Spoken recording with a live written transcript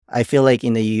I feel like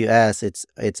in the US, it's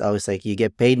always like you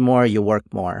get paid more, you work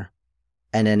more.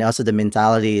 And then also the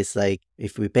mentality is like,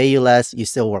 if we pay you less, you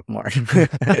still work more.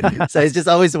 So it's just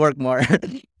always work more.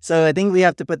 So I think we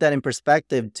have to put that in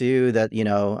perspective too, that,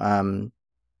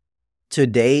 to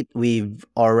date, we've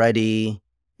already,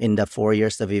 in the 4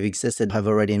 years that we've existed, have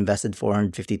already invested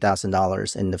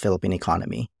 $450,000 in the Philippine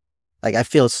economy. Like, I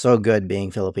feel so good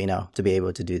being Filipino to be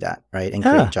able to do that, right? And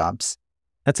create jobs.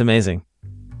 That's amazing.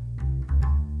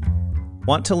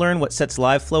 Want to learn what sets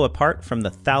LiveFlow apart from the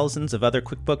thousands of other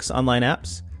QuickBooks online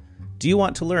apps? Do you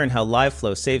want to learn how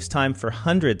LiveFlow saves time for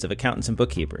hundreds of accountants and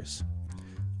bookkeepers?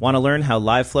 Want to learn how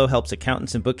LiveFlow helps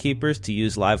accountants and bookkeepers to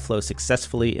use LiveFlow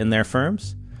successfully in their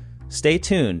firms? Stay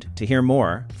tuned to hear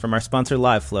more from our sponsor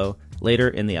LiveFlow later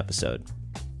in the episode.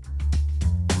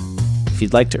 If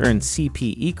you'd like to earn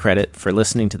CPE credit for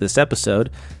listening to this episode,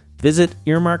 visit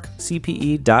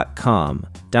earmarkcpe.com.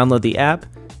 Download the app,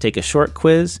 take a short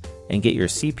quiz, and get your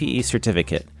CPE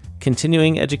certificate.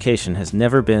 Continuing education has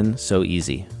never been so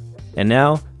easy. And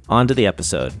now, on to the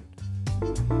episode.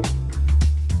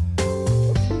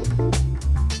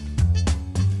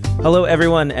 Hello,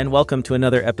 everyone, and welcome to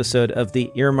another episode of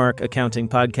the Earmark Accounting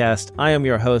Podcast. I am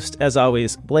your host, as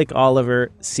always, Blake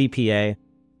Oliver, CPA.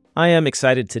 I am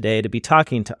excited today to be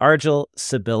talking to Arjul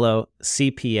Sibillo,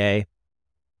 CPA.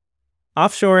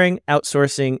 Offshoring,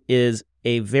 outsourcing is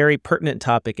a very pertinent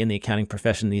topic in the accounting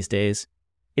profession these days.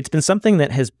 It's been something that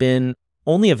has been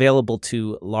only available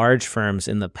to large firms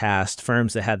in the past,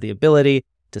 firms that had the ability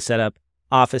to set up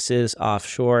offices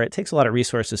offshore. It takes a lot of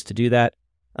resources to do that.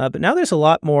 But now there's a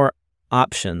lot more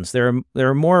options. There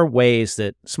are more ways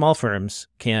that small firms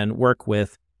can work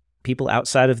with people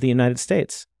outside of the United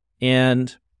States.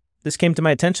 And this came to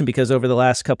my attention because over the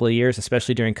last couple of years,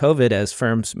 especially during COVID, as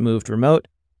firms moved remote,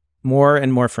 more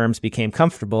and more firms became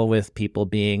comfortable with people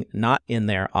being not in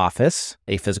their office,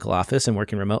 a physical office, and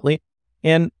working remotely.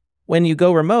 And when you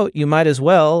go remote, you might as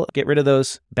well get rid of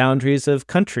those boundaries of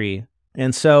country.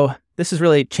 And so this is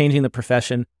really changing the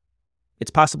profession. It's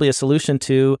possibly a solution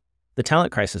to the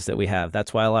talent crisis that we have.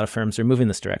 That's why a lot of firms are moving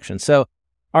this direction. So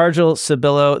Arjul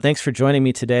Sibillo, thanks for joining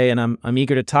me today, and I'm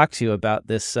eager to talk to you about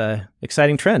this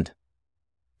exciting trend.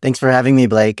 Thanks for having me,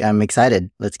 Blake. I'm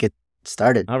excited. Let's get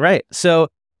started. All right. So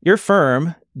your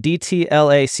firm,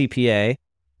 DTLA CPA,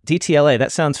 DTLA,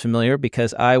 that sounds familiar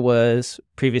because I was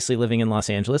previously living in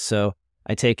Los Angeles, so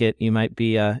I take it you might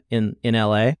be in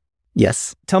LA.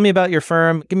 Yes. Tell me about your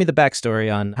firm. Give me the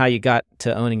backstory on how you got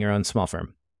to owning your own small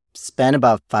firm. Spent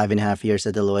about 5.5 years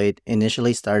at Deloitte.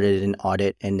 Initially started in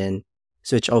audit and then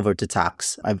switched over to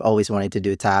tax. I've always wanted to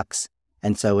do tax.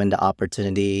 And so when the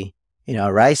opportunity,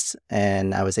 arose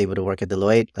and I was able to work at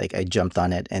Deloitte, I jumped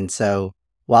on it. And so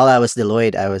while I was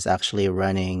Deloitte, I was actually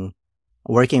working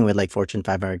with Fortune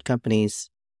 500 companies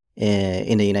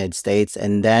in the United States.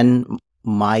 And then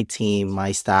my team,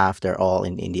 my staff, they're all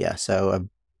in India. So I've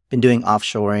been doing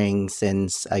offshoring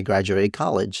since I graduated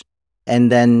college.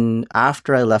 And then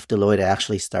after I left Deloitte, I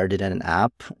actually started an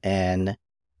app. And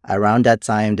around that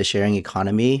time, the sharing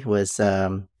economy was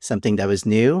something that was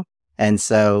new. And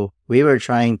so we were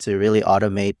trying to really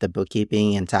automate the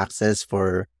bookkeeping and taxes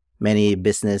for many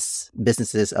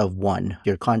businesses of one,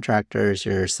 your contractors,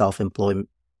 your self-employed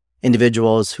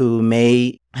individuals who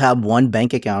may have one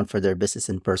bank account for their business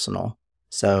and personal.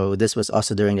 So this was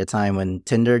also during the time when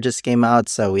Tinder just came out.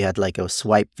 So we had a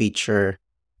swipe feature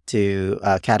to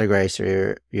categorize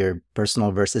your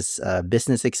personal versus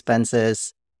business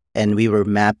expenses. And we were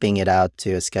mapping it out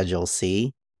to a Schedule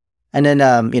C. And then,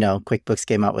 QuickBooks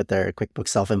came out with their QuickBooks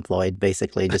Self-Employed,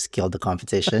 basically just killed the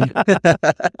competition.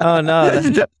 Oh, no.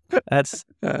 That's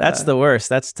the worst.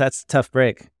 That's a tough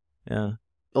break. Yeah.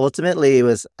 Ultimately, it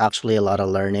was actually a lot of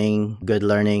learning, good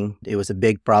learning. It was a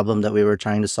big problem that we were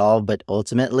trying to solve. But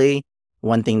ultimately,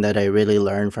 one thing that I really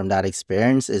learned from that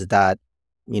experience is that,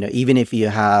 even if you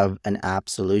have an app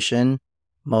solution,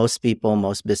 most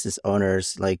business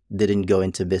owners didn't go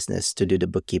into business to do the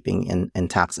bookkeeping and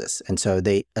taxes. And so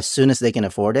as soon as they can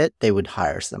afford it, they would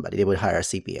hire somebody. They would hire a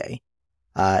CPA.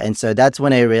 And so that's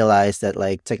when I realized that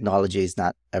technology is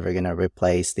not ever going to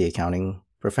replace the accounting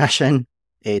profession.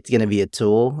 It's going to be a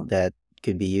tool that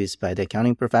could be used by the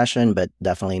accounting profession, but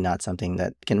definitely not something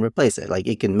that can replace it.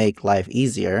 It can make life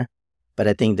easier, but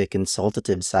I think the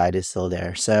consultative side is still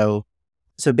there. So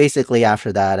basically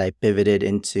after that, I pivoted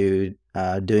into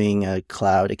doing a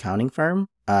cloud accounting firm,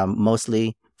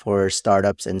 mostly for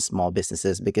startups and small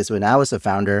businesses. Because when I was a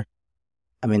founder,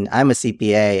 I'm a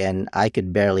CPA and I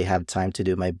could barely have time to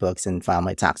do my books and file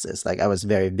my taxes. I was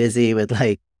very busy with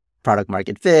product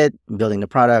market fit, building the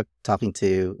product, talking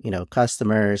to,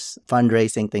 customers,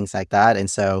 fundraising, things like that.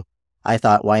 And so I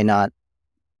thought, why not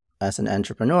as an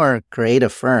entrepreneur, create a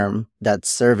firm that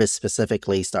service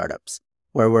specifically startups,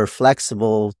 where we're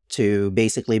flexible to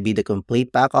basically be the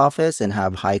complete back office and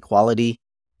have high quality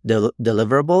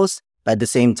deliverables, but at the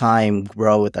same time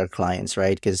grow with our clients,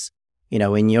 right? Because,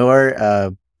 when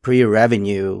you're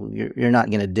pre-revenue, you're not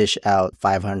going to dish out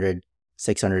 500,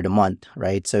 600 a month,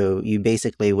 right? So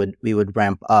we would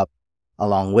ramp up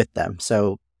along with them.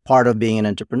 So part of being an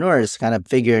entrepreneur is kind of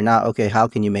figuring out, okay, how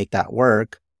can you make that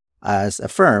work as a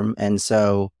firm? And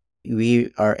so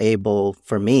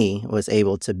for me, was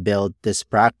able to build this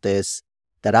practice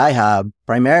that I have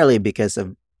primarily because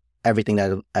of everything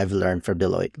that I've learned from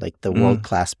Deloitte, like the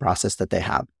world-class process that they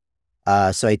have.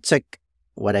 So I took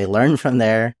what I learned from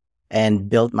there and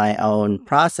built my own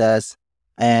process.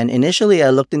 And initially I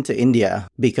looked into India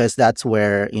because that's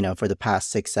where, for the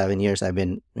past 6-7 years, I've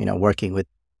been, working with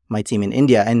my team in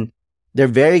India, and they're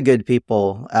very good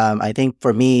people. I think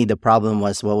for me, the problem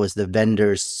was what was the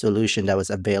vendor's solution that was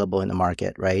available in the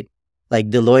market, right? Like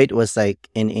Deloitte was like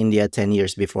in India 10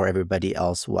 years before everybody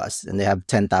else was, and they have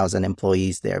 10,000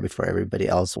 employees there before everybody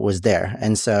else was there.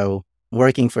 And so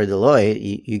working for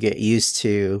Deloitte, you get used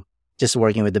to just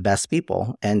working with the best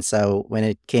people. And so when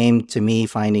it came to me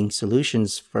finding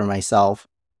solutions for myself,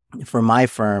 for my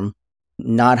firm,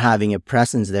 not having a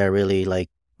presence there really like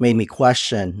made me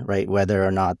question, right, whether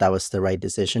or not that was the right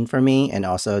decision for me. And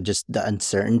also just the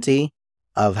uncertainty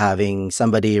of having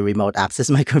somebody remote access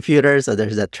my computer. So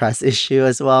there's a trust issue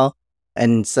as well.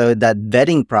 And so that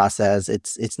vetting process,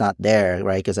 it's not there,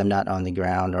 right? Because I'm not on the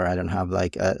ground, or I don't have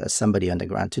like somebody on the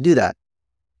ground to do that.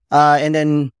 And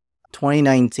then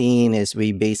 2019 is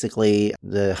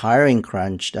the hiring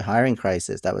crunch, the hiring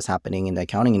crisis that was happening in the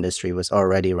accounting industry was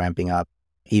already ramping up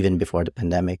even before the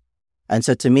pandemic. And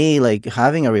so to me, like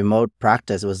having a remote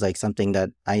practice was like something that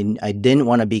I didn't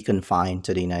want to be confined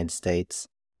to the United States.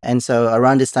 And so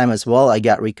around this time as well, I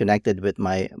got reconnected with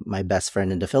my best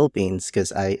friend in the Philippines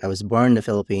because I was born in the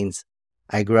Philippines.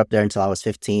 I grew up there until I was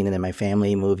 15, and then my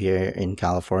family moved here in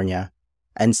California.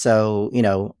 And so,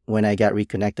 when I got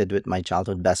reconnected with my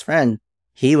childhood best friend,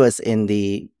 he was in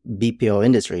the BPO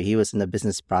industry. He was in the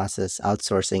business process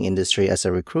outsourcing industry as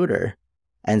a recruiter.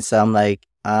 And so I'm like,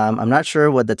 I'm not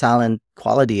sure what the talent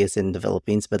quality is in the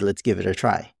Philippines, but let's give it a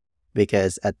try.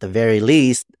 Because at the very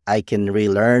least, I can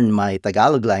relearn my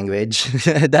Tagalog language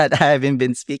that I haven't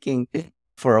been speaking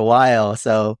for a while.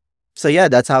 So yeah,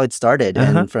 that's how it started.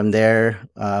 And from there,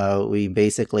 we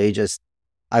basically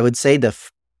I would say the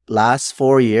last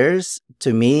 4 years,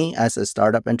 to me as a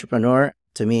startup entrepreneur,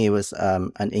 to me it was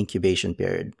an incubation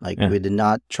period. Like we did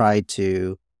not try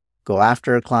to go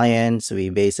after clients. We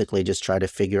basically just try to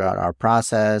figure out our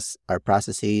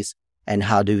processes, and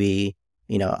how do we,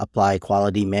 apply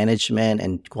quality management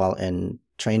and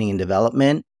training and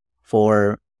development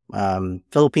for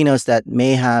Filipinos that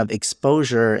may have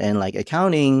exposure in like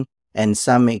accounting and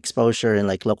some exposure in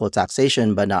like local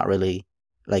taxation, but not really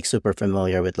like super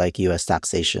familiar with like US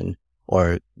taxation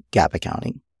or GAAP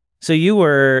accounting. So you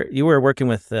were working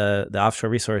with the offshore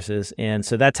resources, and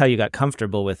so that's how you got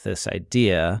comfortable with this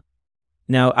idea.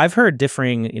 Now, I've heard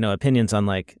differing, opinions on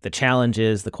like the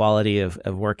challenges, the quality of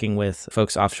working with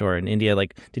folks offshore in India.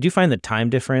 Like, did you find the time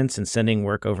difference in sending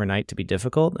work overnight to be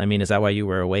difficult? I mean, is that why you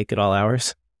were awake at all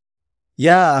hours?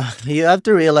 Yeah, you have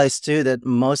to realize too that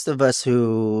most of us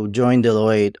who join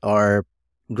Deloitte are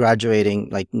graduating,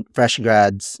 like fresh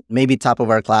grads, maybe top of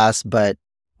our class, but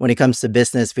when it comes to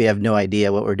business, we have no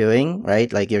idea what we're doing,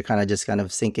 right? Like you're kind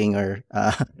of sinking or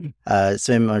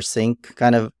swim or sink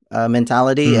kind of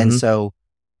mentality. And so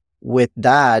with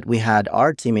that, we had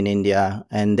our team in India,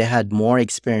 and they had more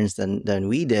experience than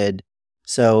we did.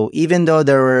 So even though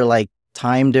there were like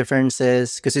time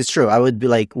differences, because it's true, I would be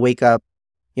like, wake up,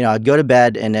 I'd go to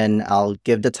bed, and then I'll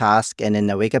give the task, and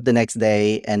then I wake up the next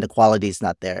day and the quality is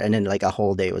not there. And then like a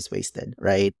whole day was wasted,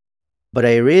 right? But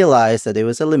I realized that there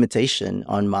was a limitation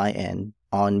on my end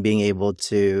on being able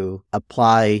to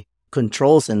apply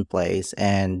controls in place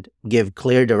and give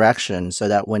clear direction so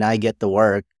that when I get the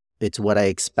work, it's what I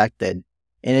expected.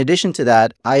 In addition to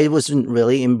that, I wasn't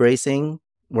really embracing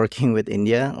working with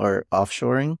India or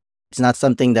offshoring. It's not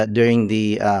something that during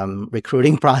the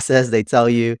recruiting process, they tell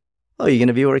you, oh, you're going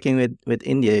to be working with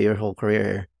India your whole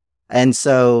career. And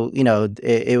so,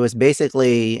 it was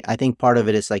basically, I think part of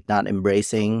it is like not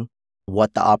embracing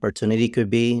what the opportunity could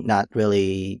be, not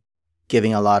really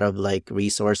giving a lot of like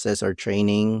resources or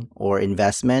training or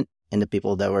investment in the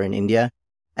people that were in India.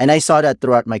 And I saw that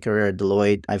throughout my career at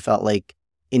Deloitte. I felt like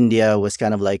India was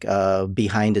kind of like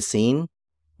behind the scene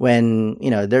when,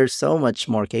 they're so much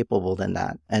more capable than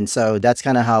that. And so that's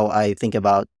kind of how I think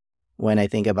about when I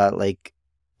think about like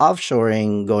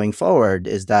offshoring going forward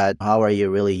is that how are you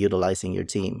really utilizing your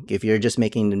team? If you're just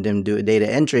making them do data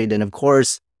entry, then of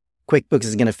course, QuickBooks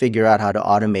is going to figure out how to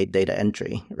automate data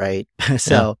entry, right?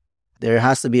 So there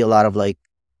has to be a lot of like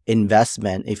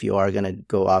investment if you are going to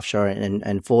go offshore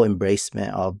and full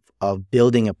embracement of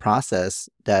building a process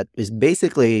that is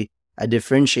basically a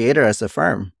differentiator as a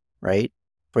firm, right?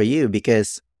 For you,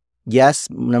 because yes,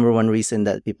 number one reason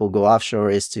that people go offshore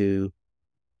is to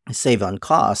save on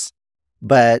costs,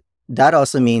 but that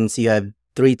also means you have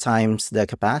 3 times the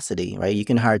capacity, right? You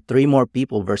can hire 3 more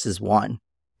people versus 1.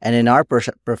 And in our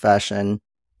profession,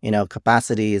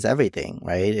 capacity is everything,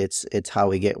 right? It's how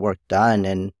we get work done.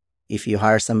 And if you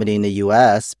hire somebody in the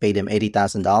US, pay them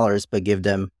 $80,000, but give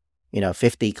them,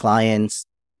 50 clients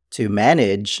to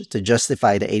manage to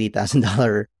justify the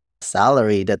 $80,000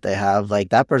 salary that they have, like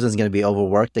that person's going to be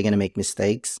overworked. They're going to make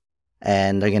mistakes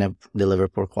and they're going to deliver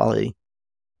poor quality.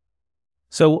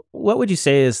 So what would you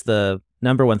say is the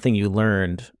number one thing you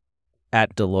learned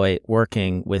at Deloitte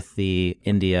working with the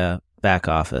India back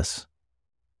office?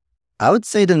 I would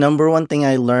say the number one thing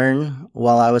I learned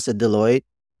while I was at Deloitte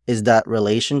is that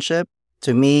relationship.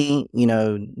 To me,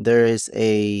 there is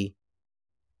a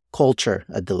culture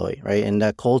at Deloitte, right? And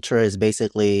that culture is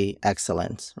basically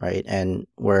excellence, right? And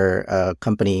we're a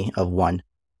company of one,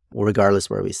 regardless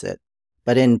where we sit.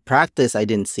 But in practice, I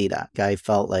didn't see that. I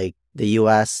felt like the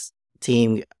US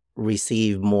team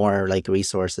received more like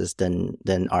resources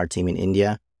than our team in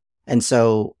India. And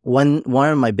so one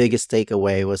of my biggest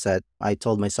takeaway was that I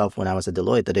told myself when I was at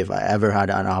Deloitte that if I ever had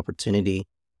an opportunity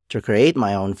to create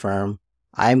my own firm,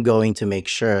 I'm going to make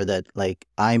sure that like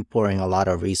I'm pouring a lot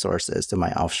of resources to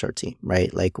my offshore team,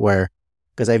 right? Like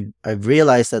because I've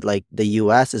realized that like the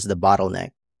US is the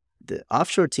bottleneck. The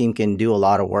offshore team can do a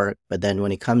lot of work, but then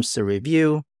when it comes to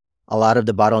review, a lot of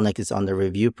the bottleneck is on the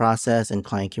review process and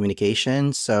client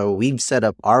communication. So we've set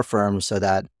up our firm so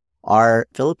that our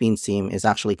Philippines team is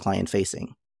actually client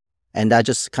facing. And that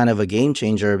just kind of a game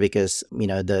changer because,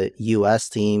 the US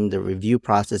team, the review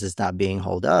process is not being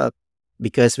held up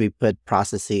because we put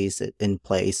processes in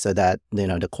place so that,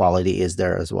 the quality is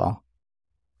there as well.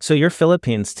 So your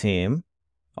Philippines team,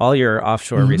 all your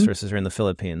offshore resources are in the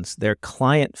Philippines. They're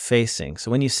client facing.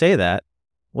 So when you say that,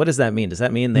 what does that mean? Does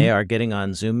that mean they are getting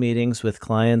on Zoom meetings with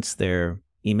clients? They're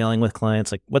emailing with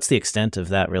clients? Like, what's the extent of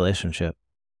that relationship?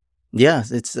 Yeah,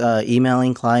 it's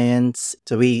emailing clients.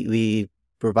 So we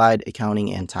provide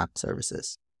accounting and tax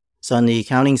services. So on the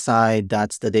accounting side,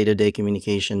 that's the day-to-day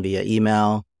communication via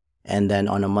email. And then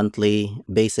on a monthly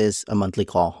basis, a monthly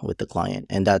call with the client.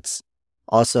 And that's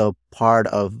also part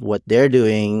of what they're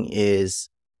doing is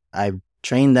I've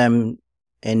trained them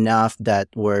enough that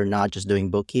we're not just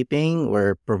doing bookkeeping,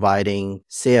 we're providing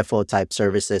CFO type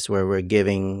services where we're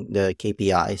giving the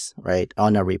KPIs, right,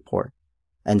 on a report.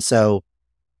 And so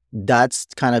that's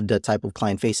kind of the type of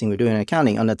client facing we're doing in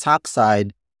accounting. On the tax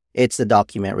side, it's the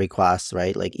document requests,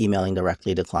 right, like emailing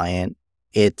directly to the client.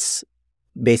 It's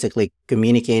basically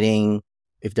communicating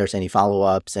if there's any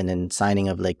follow-ups and then signing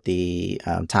of like the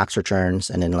tax returns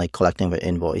and then like collecting the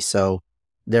invoice. So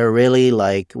they're really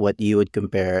like what you would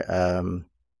compare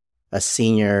a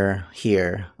senior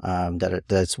here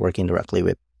that's working directly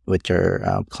with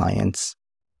your clients.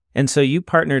 And so you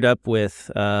partnered up with,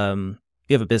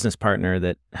 you have a business partner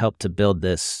that helped to build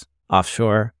this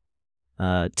offshore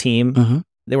team. Mm-hmm.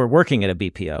 They were working at a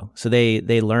BPO, so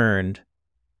they learned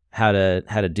how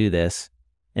to do this.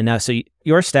 And now, so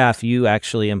your staff, you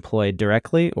actually employ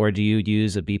directly, or do you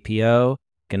use a BPO,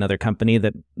 another company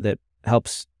that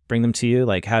helps bring them to you?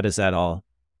 Like, how does that all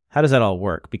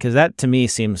work? Because that to me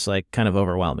seems like kind of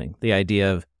overwhelming. The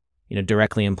idea of,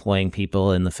 directly employing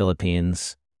people in the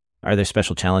Philippines. Are there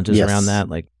special challenges around that?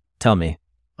 Like, tell me.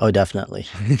 Oh, definitely.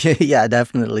 Yeah,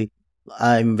 definitely.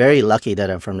 I'm very lucky that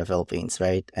I'm from the Philippines,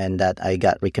 right? And that I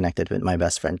got reconnected with my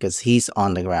best friend because he's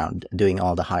on the ground doing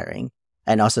all the hiring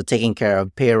and also taking care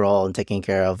of payroll and taking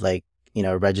care of like,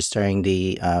 registering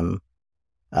the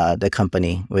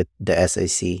company with the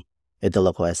SEC, with the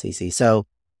local SEC. So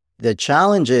the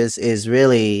challenges is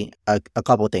really a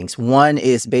couple of things. One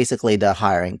is basically the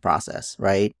hiring process,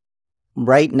 right?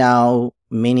 Right now,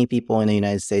 many people in the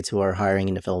United States who are hiring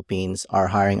in the Philippines are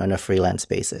hiring on a freelance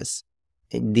basis.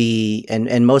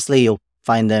 And mostly you'll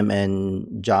find them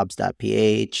in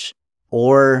jobs.ph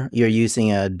or you're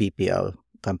using a BPO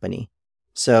company.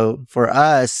 So for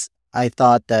us, I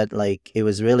thought that like it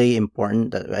was really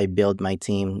important that I build my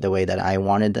team the way that I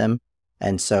wanted them.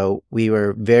 And so we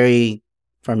were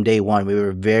from day one,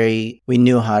 we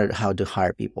knew how to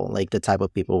hire people, like the type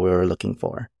of people we were looking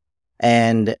for.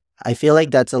 And I feel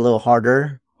like that's a little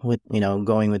harder with,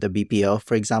 going with a BPO,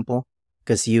 for example,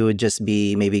 because you would just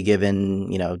be maybe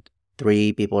given,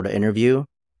 3 people to interview.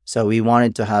 So we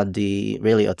wanted to have the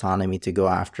really autonomy to go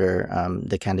after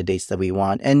the candidates that we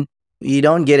want. And you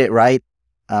don't get it right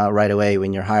away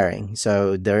when you're hiring.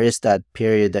 So there is that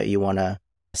period that you want to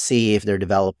see if they're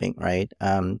developing, right?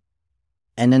 And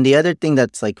then the other thing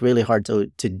that's like really hard to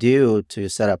do to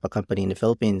set up a company in the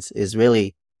Philippines is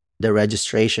really the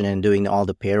registration and doing all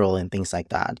the payroll and things like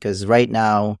that. Because right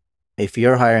now, if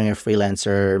you're hiring a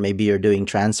freelancer, maybe you're doing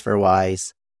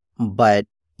TransferWise, but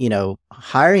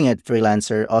hiring a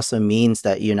freelancer also means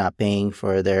that you're not paying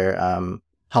for their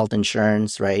health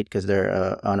insurance, right? Because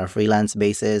they're on a freelance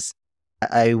basis.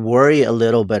 I worry a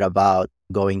little bit about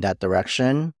going that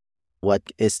direction. What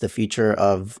is the future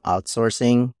of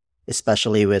outsourcing,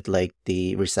 especially with like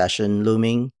the recession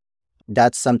looming?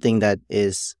 That's something that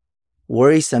is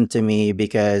worrisome to me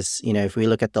because, if we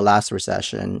look at the last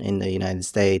recession in the United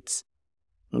States,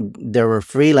 there were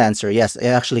freelancers. Yes, it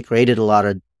actually created a lot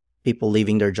of people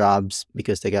leaving their jobs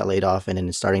because they got laid off and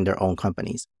then starting their own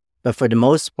companies. But for the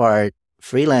most part,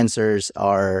 freelancers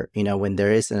are, when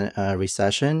there is a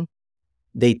recession,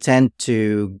 they tend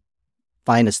to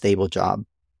find a stable job.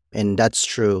 And that's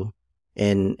true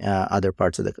in other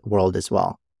parts of the world as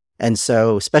well. And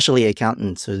so, especially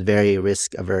accountants who's very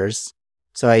risk averse.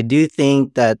 So I do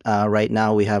think that right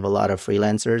now we have a lot of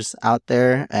freelancers out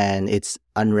there and it's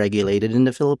unregulated in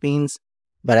the Philippines.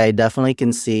 But I definitely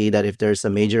can see that if there's a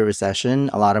major recession,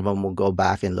 a lot of them will go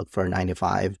back and look for a 9 to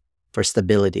 5 for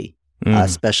stability,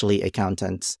 especially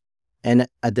accountants. And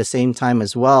at the same time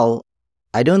as well,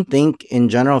 I don't think in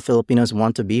general Filipinos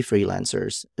want to be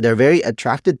freelancers. They're very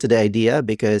attracted to the idea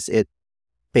because it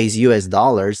pays US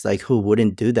dollars. Like, who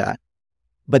wouldn't do that?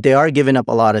 But they are giving up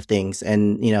a lot of things.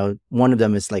 And, one of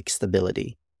them is like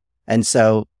stability. And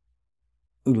so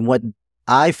what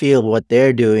I feel what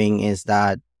they're doing is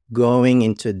that going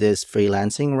into this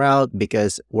freelancing route,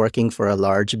 because working for a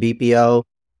large BPO,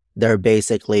 they're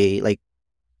basically like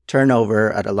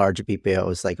turnover at a large BPO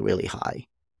is like really high.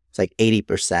 It's like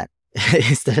 80%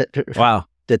 is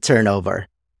the turnover.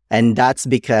 And that's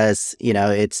because,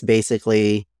 it's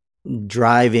basically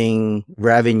driving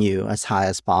revenue as high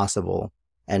as possible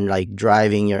and like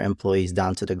driving your employees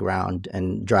down to the ground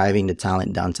and driving the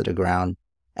talent down to the ground.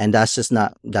 And that's just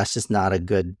not a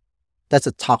good, that's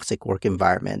a toxic work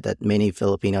environment that many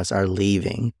Filipinos are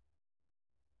leaving.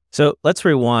 So let's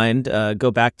rewind,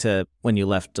 go back to when you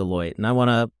left Deloitte. And I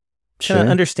want to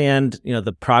understand,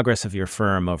 the progress of your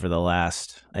firm over the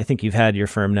last, I think you've had your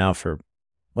firm now for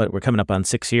we're coming up on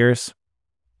 6 years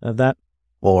of that?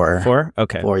 4?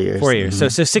 Okay. 4 years. 4 years. Mm-hmm.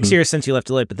 So 6 years since you left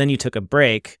Deloitte, but then you took a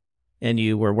break and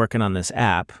you were working on this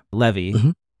app,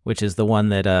 Levy, which is the one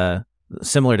that,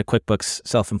 similar to QuickBooks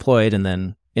Self-Employed, and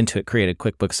then Intuit created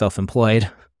QuickBooks Self-Employed,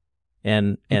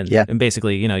 and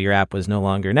basically, your app was no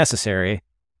longer necessary.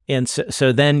 And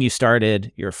so then you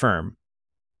started your firm.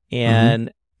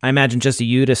 And I imagine just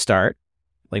you to start,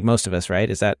 like most of us, right?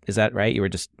 Is that right? You were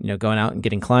just, going out and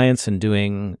getting clients and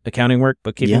doing accounting work,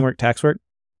 bookkeeping work, tax work?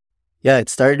 Yeah, it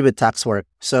started with tax work.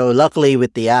 So luckily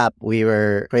with the app, we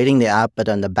were creating the app, but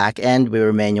on the back end, we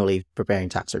were manually preparing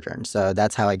tax returns. So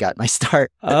that's how I got my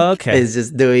start. Okay. Is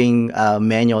just doing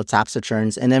manual tax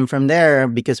returns. And then from there,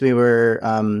 because we were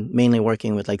mainly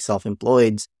working with like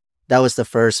self-employeds, that was the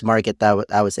first market that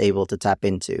I was able to tap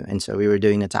into. And so we were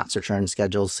doing the tax return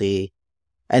Schedule C.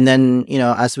 And then,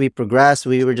 as we progressed,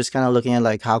 we were just kind of looking at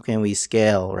like, how can we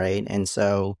scale, right? And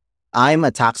so I'm a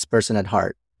tax person at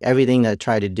heart. Everything that I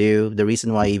try to do, the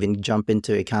reason why I even jump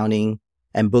into accounting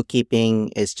and bookkeeping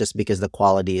is just because the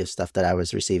quality of stuff that I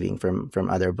was receiving from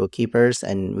other bookkeepers,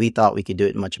 and we thought we could do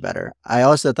it much better. I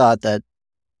also thought that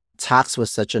tax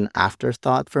was such an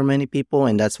afterthought for many people,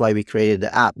 and that's why we created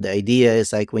the app. The idea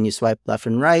is like when you swipe left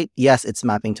and right, yes, it's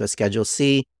mapping to a Schedule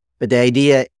C, but the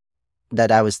idea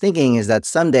that I was thinking is that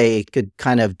someday it could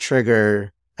kind of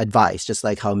trigger advice, just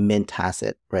like how Mint has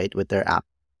it, right, with their app.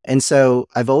 And so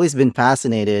I've always been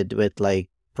fascinated with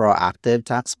like proactive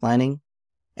tax planning.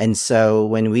 And so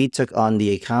when we took on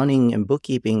the accounting and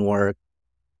bookkeeping work,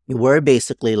 we're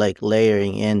basically like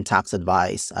layering in tax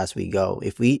advice as we go.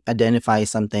 If we identify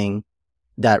something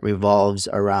that revolves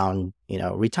around,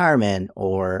 retirement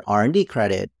or R&D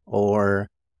credit or,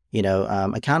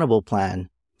 accountable plan,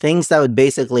 things that would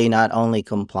basically not only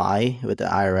comply with the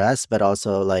IRS, but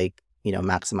also like,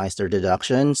 maximize their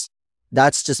deductions.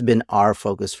 That's just been our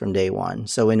focus from day one.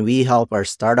 So when we help our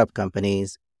startup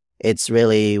companies, it's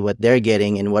really what they're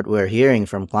getting, and what we're hearing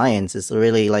from clients is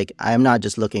really like, I'm not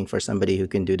just looking for somebody who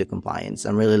can do the compliance.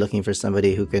 I'm really looking for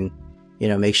somebody who can,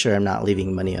 make sure I'm not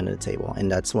leaving money on the table.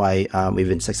 And that's why we've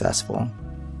been successful.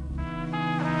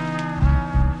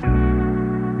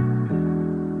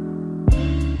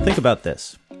 Think about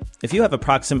this. If you have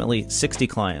approximately 60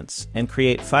 clients and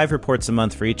create 5 reports a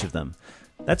month for each of them,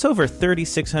 that's over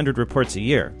 3,600 reports a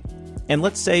year. And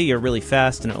let's say you're really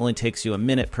fast and it only takes you a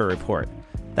minute per report.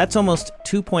 That's almost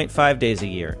 2.5 days a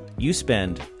year you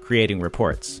spend creating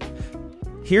reports.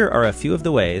 Here are a few of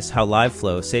the ways how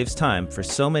LiveFlow saves time for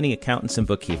so many accountants and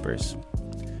bookkeepers.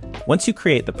 Once you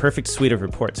create the perfect suite of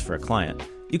reports for a client,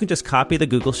 you can just copy the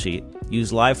Google Sheet,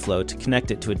 use LiveFlow to connect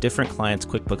it to a different client's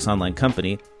QuickBooks Online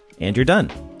company, and you're done.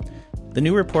 The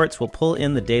new reports will pull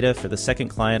in the data for the second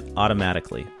client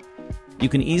automatically. You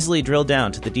can easily drill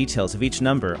down to the details of each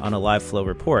number on a LiveFlow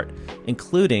report,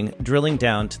 including drilling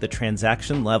down to the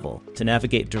transaction level to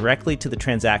navigate directly to the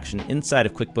transaction inside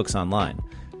of QuickBooks Online.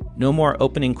 No more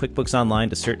opening QuickBooks Online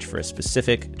to search for a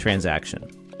specific transaction.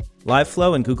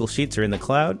 LiveFlow and Google Sheets are in the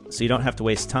cloud, so you don't have to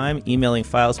waste time emailing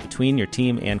files between your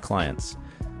team and clients.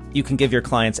 You can give your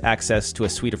clients access to a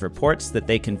suite of reports that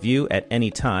they can view at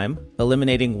any time,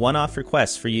 eliminating one-off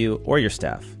requests for you or your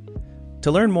staff.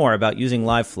 To learn more about using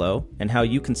LiveFlow and how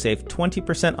you can save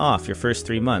 20% off your first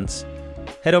 3 months,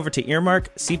 head over to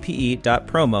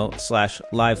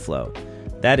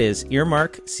earmarkcpe.promo/liveflow. That is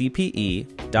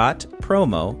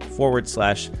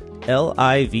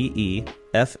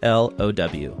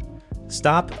earmarkcpe.promo/LIVEFLOW.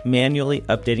 Stop manually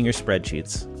updating your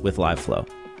spreadsheets with LiveFlow.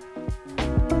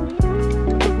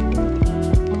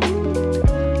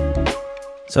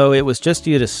 So it was just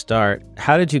you to start.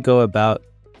 How did you go about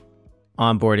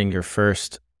onboarding your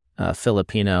first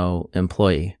Filipino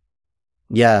employee?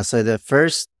 Yeah, so the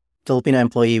first Filipino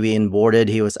employee we onboarded,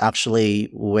 he was actually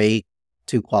way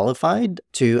too qualified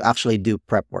to actually do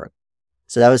prep work.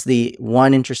 So that was the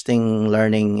one interesting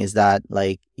learning, is that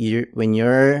when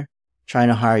you're trying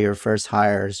to hire your first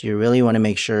hires, you really want to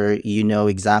make sure you know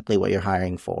exactly what you're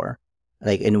hiring for,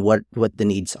 and what the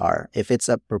needs are. If it's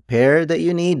a prepare that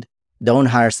you need, don't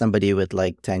hire somebody with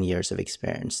 10 years of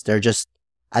experience. They're just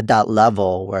at that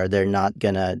level where they're not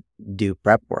gonna do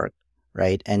prep work,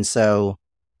 right? And so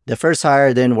the first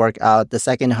hire didn't work out. The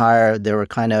second hire, they were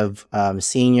kind of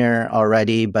senior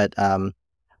already, but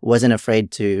wasn't afraid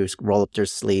to roll up their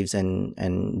sleeves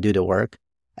and do the work.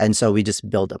 And so we just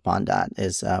built upon that,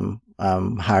 is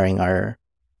hiring our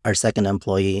second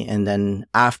employee. And then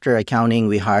after accounting,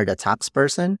 we hired a tax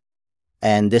person.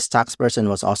 And this tax person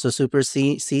was also super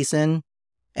seasoned.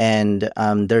 And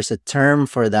there's a term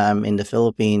for them in the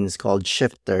Philippines called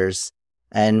shifters.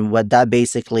 And what that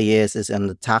basically is on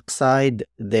the tax side,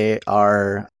 they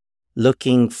are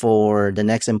looking for the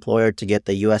next employer to get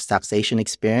the U.S. taxation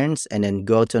experience and then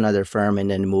go to another firm and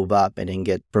then move up and then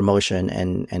get promotion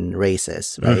and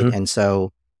raises, right? Mm-hmm. And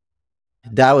so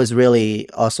that was really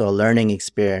also a learning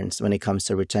experience when it comes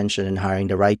to retention and hiring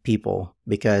the right people.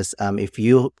 Because if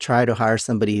you try to hire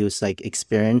somebody who's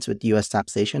experienced with U.S.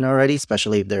 taxation already,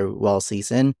 especially if they're well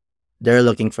seasoned, they're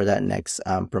looking for that next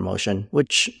promotion,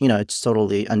 which, it's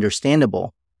totally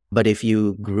understandable. But if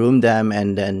you groom them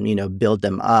and then, build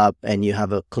them up and you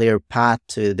have a clear path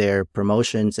to their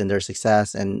promotions and their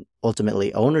success and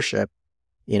ultimately ownership,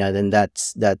 then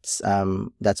that's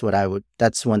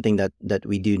one thing that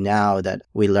we do now that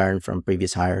we learned from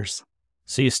previous hires.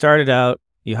 So you started out,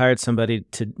 you hired somebody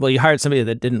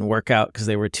that didn't work out because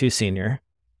they were too senior.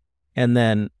 And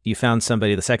then you found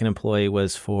somebody, the second employee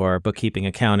was for bookkeeping,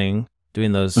 accounting,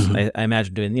 doing those, I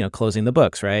imagine doing, closing the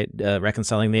books, right?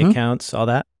 Reconciling the accounts, all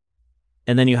that.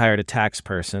 And then you hired a tax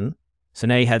person. So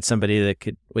now you had somebody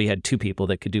you had 2 people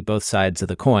that could do both sides of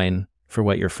the coin for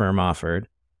what your firm offered.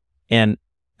 And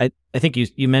I think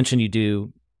you mentioned you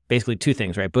do basically 2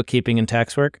 things, right? Bookkeeping and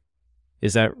tax work.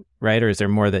 Is that right? Or is there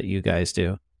more that you guys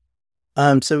do?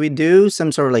 So we do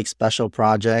some sort of special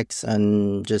projects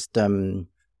and just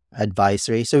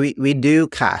advisory. So we do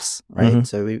CAS, right? Mm-hmm.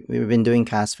 So we've been doing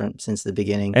CAS since the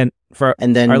beginning. And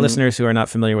then our listeners who are not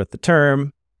familiar with the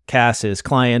term, CAS is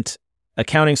client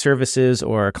accounting services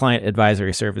or client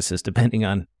advisory services, depending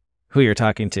on who you're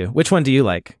talking to. Which one do you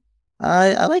like?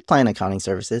 I like client accounting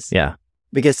services. Yeah.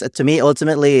 Because to me,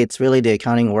 ultimately, it's really the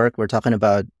accounting work. We're talking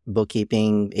about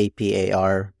bookkeeping, AP,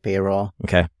 AR, payroll.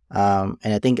 Okay. And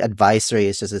I think advisory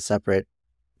is just a separate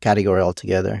category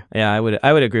altogether. Yeah, I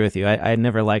would agree with you. I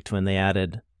never liked when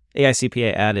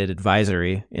AICPA added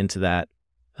advisory into that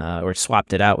or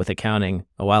swapped it out with accounting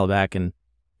a while back. And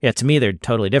yeah, to me, they're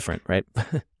totally different, right?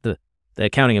 The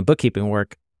accounting and bookkeeping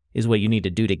work is what you need to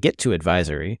do to get to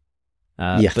advisory.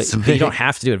 Yes. But you don't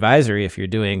have to do advisory if you're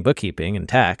doing bookkeeping and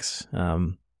tax.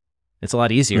 It's a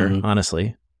lot easier,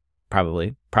 honestly,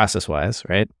 probably process-wise,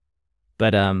 right?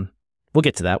 But we'll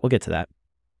get to that.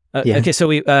 Yeah. Okay, so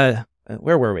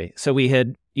where were we? So you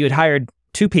had hired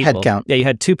 2 people. Headcount. Yeah, you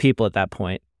had 2 people at that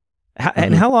point.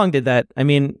 And how long did that, I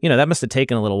mean, that must have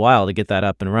taken a little while to get that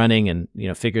up and running and,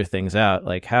 figure things out.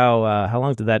 Like how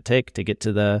long did that take to get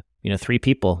to the, 3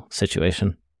 people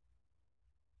situation?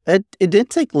 It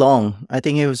didn't take long. I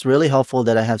think it was really helpful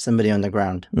that I have somebody on the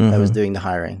ground that was doing the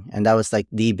hiring. And that was like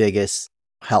the biggest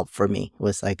help for me,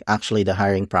 was like actually the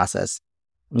hiring process.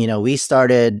 We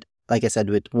started, like I said,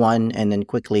 with 1, and then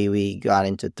quickly we got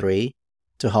into 3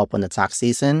 to help on the tax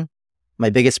season. My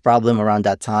biggest problem around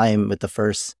that time with the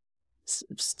first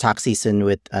tax season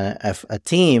with a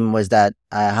team was that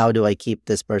how do I keep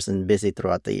this person busy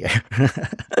throughout the year?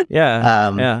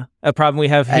 Yeah. A problem we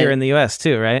have here in the US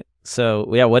too, right?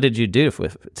 So yeah, what did you do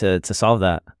to solve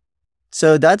that?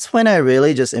 So that's when I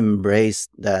really just embraced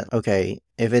that, okay,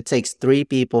 if it takes 3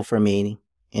 people for me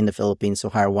in the Philippines to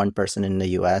hire 1 person in the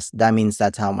US, that means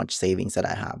that's how much savings that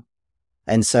I have.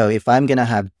 And so if I'm going to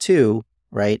have 2,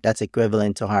 right, that's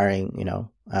equivalent to hiring,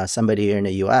 somebody here in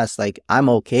the US, like I'm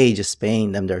okay just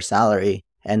paying them their salary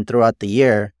and throughout the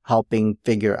year helping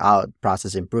figure out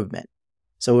process improvement.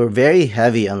 So we're very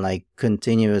heavy on like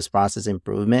continuous process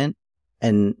improvement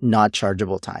and not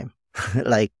chargeable time.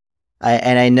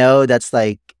 I know that's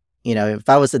like, if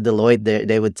I was at Deloitte,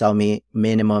 they would tell me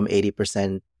minimum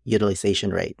 80%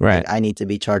 utilization rate. Right. Like I need to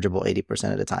be chargeable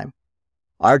 80% of the time.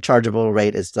 Our chargeable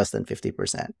rate is less than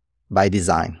 50% by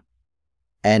design.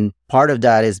 And part of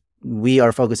that is we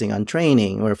are focusing on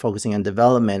training, we're focusing on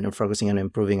development, we're focusing on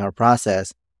improving our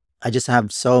process. I just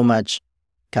have so much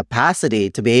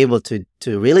capacity to be able to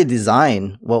really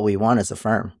design what we want as a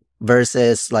firm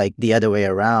versus like the other way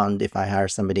around. If I hire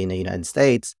somebody in the United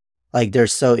States, like they're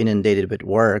so inundated with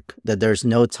work that there's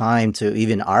no time to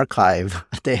even archive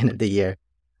at the end of the year.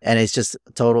 And it's just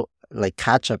total like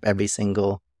catch up every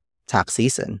single tax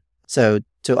season. So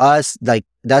to us, like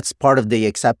that's part of the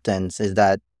acceptance is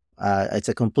that it's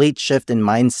a complete shift in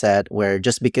mindset where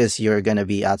just because you're going to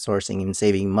be outsourcing and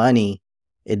saving money,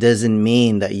 it doesn't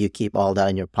mean that you keep all that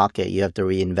in your pocket. You have to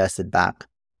reinvest it back.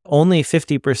 Only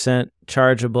 50%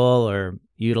 chargeable or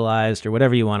utilized or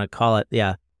whatever you want to call it.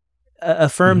 Yeah. A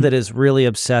firm that is really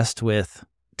obsessed with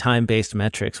time-based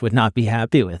metrics would not be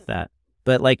happy with that.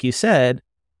 But like you said,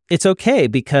 it's okay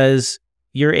because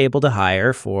you're able to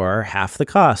hire for half the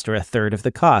cost or a third of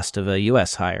the cost of a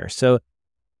U.S. hire. So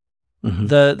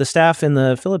the staff in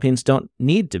the Philippines don't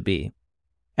need to be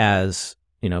as,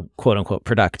 quote unquote,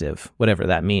 productive, whatever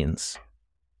that means.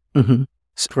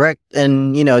 Correct.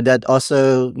 And, that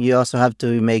also, you also have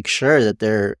to make sure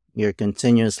that you're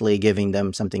continuously giving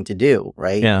them something to do,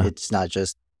 right? Yeah. It's not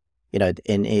just,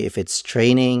 if it's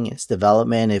training, it's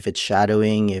development, if it's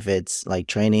shadowing, if it's like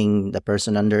training the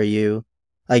person under you.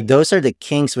 Like those are the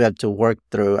kinks we have to work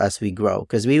through as we grow.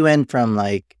 Because we went from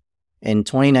like in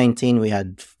 2019, we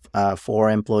had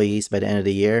 4 employees by the end of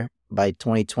the year. By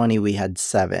 2020, we had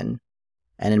 7.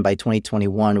 And then by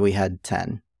 2021, we had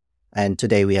 10. And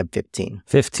today we have 15.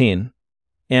 15.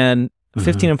 And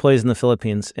 15 employees in the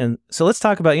Philippines. And so let's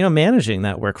talk about, managing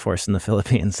that workforce in the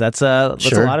Philippines. That's a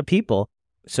lot of people.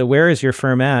 So where is your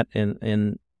firm at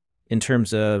in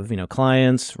terms of,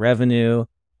 clients, revenue?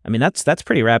 I mean, that's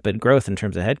pretty rapid growth in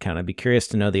terms of headcount. I'd be curious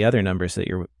to know the other numbers that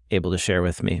you're able to share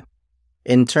with me.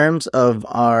 In terms of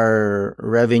our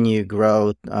revenue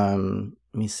growth, let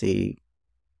me see.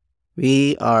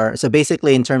 So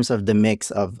basically in terms of the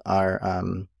mix of our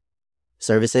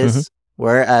services,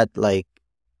 we're at like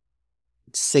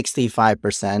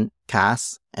 65%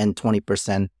 CAS and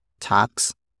 20%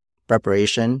 tax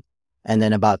preparation. And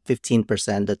then about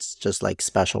 15% that's just like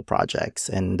special projects.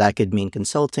 And that could mean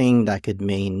consulting, that could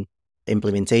mean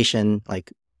implementation,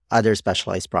 like other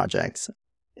specialized projects.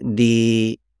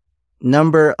 The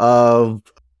number of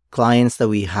clients that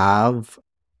we have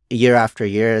year after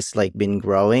year has like been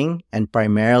growing, and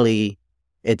primarily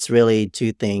it's really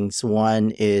 2 things.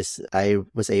 One is I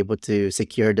was able to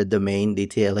secure the domain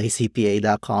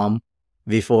dtlacpa.com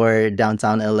before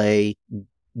downtown LA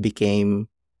became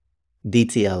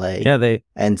DTLA.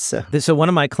 Yeah, so one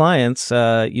of my clients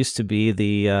used to be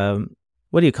the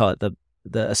what do you call it?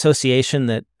 The association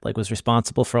that like was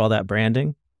responsible for all that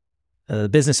branding, the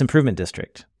Business Improvement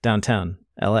District downtown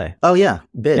LA. Oh yeah,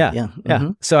 BID.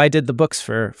 Yeah. So I did the books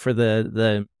for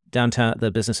the downtown,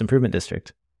 the Business Improvement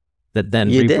District. That then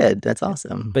you did. That's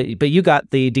awesome. But you got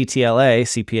the DTLA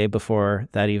CPA before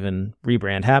that even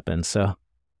rebrand happened. So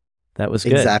that was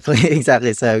good.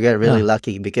 Exactly. So I got really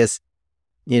lucky because.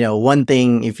 One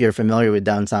thing, if you're familiar with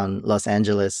downtown Los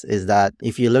Angeles, is that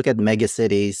if you look at mega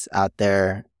cities out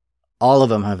there, all of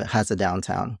them has a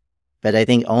downtown. But I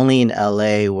think only in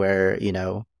LA where,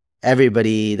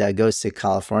 everybody that goes to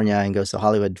California and goes to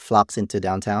Hollywood flocks into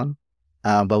downtown.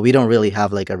 But we don't really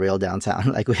have like a real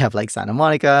downtown. Like we have like Santa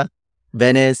Monica,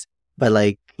 Venice, but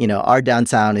like, our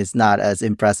downtown is not as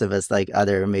impressive as like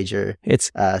other major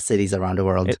It's cities around the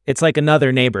world. it's like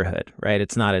another neighborhood, right?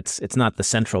 It's not the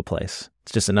central place.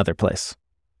 It's just another place.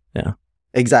 Yeah.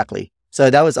 Exactly. So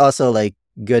that was also like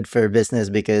good for business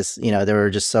because, there were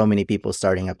just so many people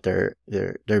starting up their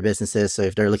businesses. So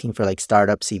if they're looking for like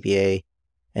startup CPA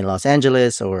in Los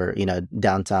Angeles or,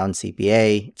 downtown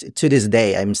CPA, to this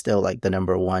day, I'm still like the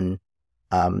number one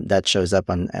that shows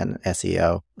up on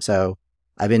SEO. So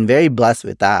I've been very blessed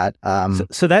with that.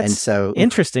 So that's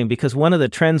interesting because one of the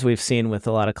trends we've seen with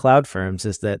a lot of cloud firms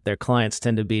is that their clients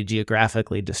tend to be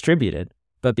geographically distributed.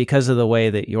 But because of the way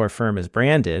that your firm is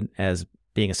branded as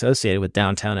being associated with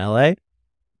downtown LA,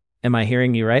 am I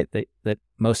hearing you right that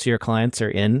most of your clients are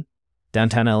in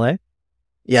downtown LA?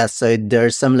 Yes, so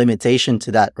there's some limitation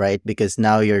to that, right? Because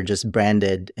now you're just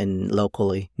branded in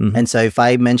locally. Mhm. And so if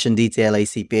I mention DTLA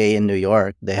CPA in New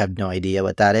York, they have no idea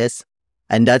what that is.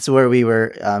 And that's where we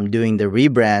were doing the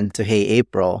rebrand to Hey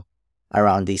April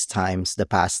around these times the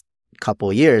past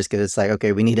couple years, because it's like,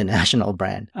 okay, we need a national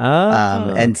brand.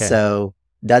 And okay. so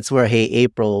that's where Hey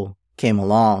April came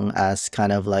along as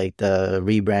kind of like the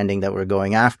rebranding that we're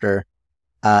going after.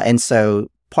 And so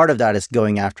part of that is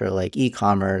going after like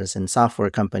e-commerce and software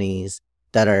companies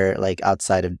that are like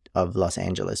outside of Los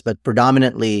Angeles. But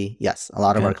predominantly, yes, a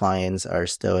lot of Okay. our clients are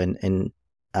still in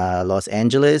Los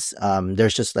Angeles.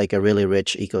 There's just like a really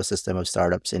rich ecosystem of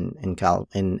startups in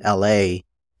LA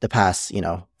the past,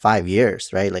 5 years,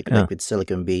 right? Like with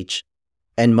Silicon Beach.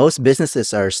 And most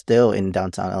businesses are still in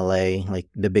downtown LA, like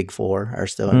the big four are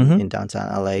still in downtown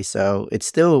LA. So it's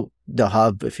still the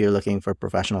hub if you're looking for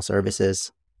professional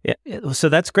services. Yeah. So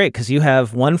that's great because you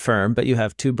have one firm, but you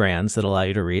have two brands that allow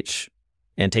you to reach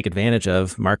and take advantage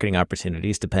of marketing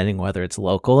opportunities, depending whether it's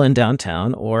local and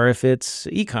downtown or if it's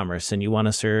e-commerce and you want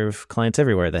to serve clients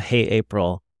everywhere. The Hey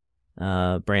April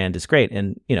brand is great.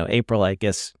 And, April, I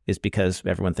guess, is because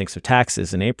everyone thinks of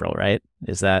taxes in April, right?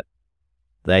 Is that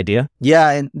the idea? Yeah,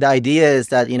 and the idea is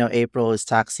that, April is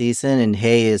tax season and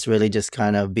Hey is really just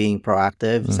kind of being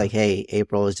proactive. It's like, hey,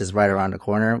 April is just right around the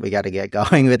corner. We got to get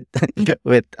going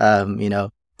with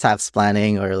tax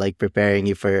planning or like preparing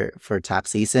you for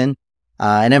tax season.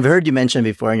 And I've heard you mention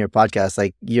before in your podcast,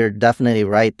 like you're definitely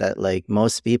right that like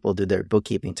most people do their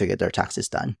bookkeeping to get their taxes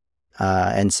done.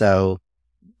 And so,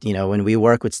 when we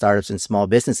work with startups and small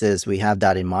businesses, we have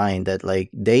that in mind that like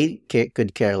they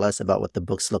could care less about what the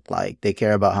books look like. They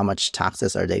care about how much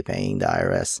taxes are they paying the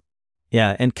IRS.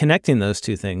 Yeah. And connecting those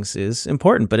two things is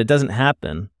important, but it doesn't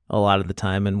happen a lot of the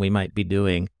time. And we might be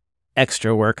doing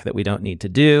extra work that we don't need to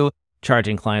do,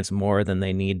 charging clients more than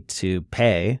they need to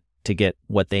pay to get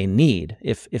what they need.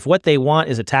 If what they want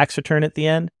is a tax return at the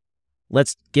end,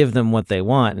 let's give them what they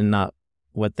want and not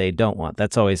what they don't want.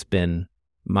 That's always been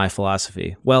my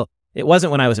philosophy. Well, it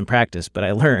wasn't when I was in practice, but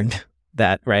I learned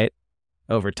that, right,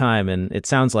 over time. And it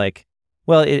sounds like,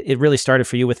 well, it really started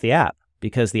for you with the app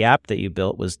because the app that you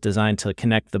built was designed to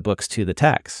connect the books to the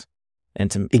tax and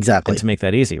to make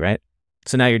that easy, right?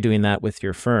 So now you're doing that with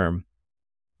your firm.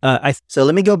 So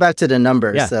let me go back to the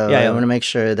numbers. I want to make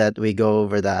sure that we go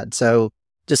over that. So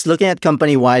just looking at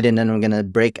company-wide, and then I'm going to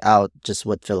break out just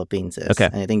what Philippines is. Okay.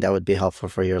 And I think that would be helpful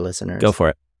for your listeners. Go for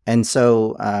it. And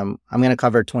so I'm going to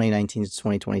cover 2019 to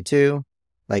 2022,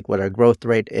 like what our growth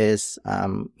rate is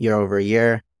year over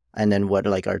year, and then what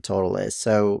like our total is.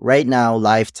 So right now,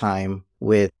 lifetime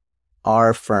with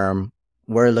our firm,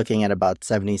 we're looking at about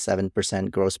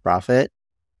 77% gross profit.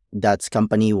 That's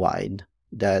company-wide.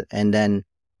 And then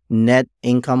net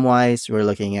income-wise, we're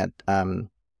looking at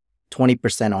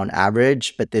 20% on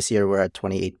average, but this year we're at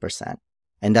 28%.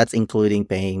 And that's including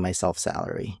paying myself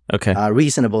salary. Okay.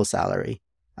 Reasonable salary.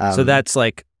 So that's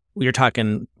like, you're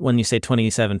talking, when you say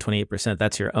 28%,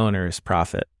 that's your owner's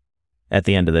profit at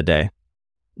the end of the day.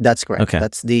 That's correct. Okay.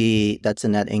 That's the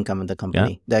net income of the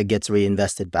company that gets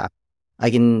reinvested back. I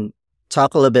can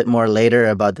talk a little bit more later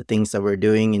about the things that we're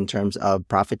doing in terms of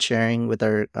profit sharing with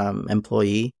our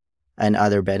employee and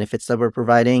other benefits that we're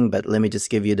providing, but let me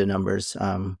just give you the numbers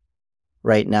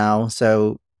right now.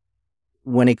 So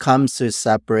when it comes to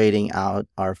separating out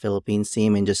our Philippines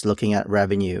team and just looking at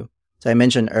revenue, so I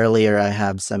mentioned earlier, I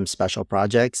have some special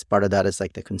projects. Part of that is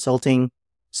like the consulting.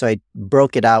 So I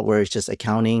broke it out where it's just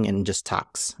accounting and just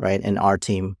tax, right? And our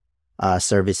team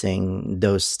servicing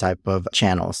those type of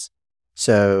channels.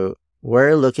 So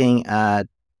we're looking at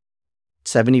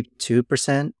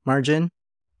 72% margin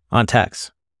on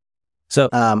tax. So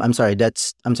I'm sorry,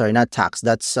 not tax.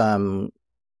 That's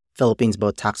Philippines,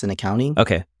 both tax and accounting.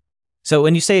 Okay. So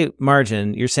when you say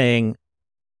margin, you're saying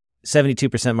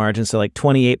 72% margin, so like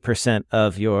 28%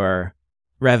 of your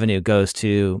revenue goes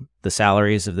to the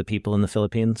salaries of the people in the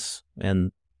Philippines,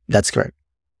 and That's correct.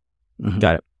 Mhm.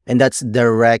 Got it. And that's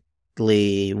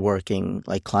directly working,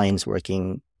 like clients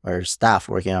working or staff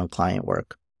working on client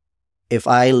work. If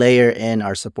I layer in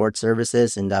our support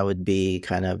services, and that would be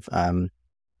kind of,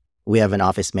 we have an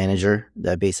office manager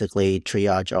that basically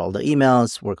triage all the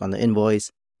emails, work on the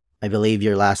invoice. I believe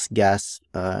your last guest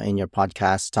in your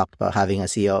podcast talked about having a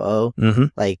COO. Mm-hmm.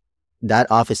 Like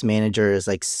that office manager is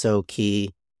like so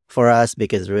key for us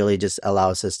because it really just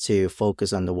allows us to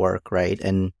focus on the work, right?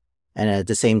 And at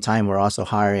the same time, we're also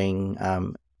hiring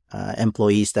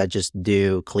employees that just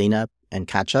do cleanup and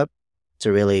catch up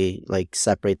to really like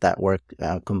separate that work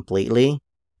completely.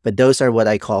 But those are what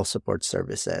I call support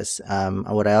services.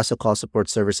 What I also call support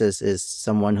services is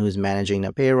someone who's managing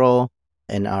the payroll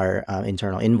and our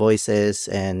internal invoices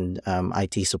and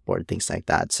IT support, things like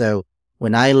that. So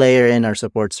when I layer in our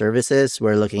support services,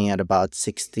 we're looking at about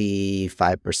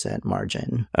 65%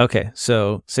 margin. Okay.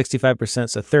 So 65%,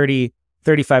 so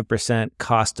 35%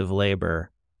 cost of labor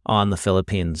on the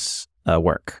Philippines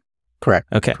work. Correct.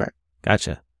 Okay. Correct.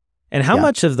 Gotcha. And how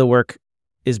much of the work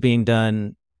is being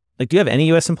done? Like, do you have any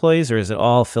U.S. employees or is it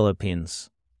all Philippines?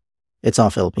 It's all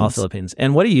Philippines. All Philippines.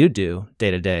 And what do you do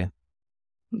day to day?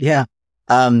 Yeah.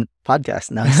 Podcast.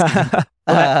 No,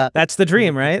 that's the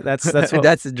dream, right? That's what,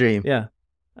 that's the dream. Yeah.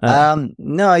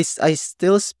 No, I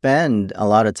still spend a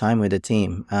lot of time with the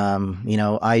team.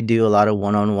 I do a lot of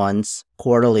one-on-ones.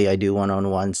 Quarterly, I do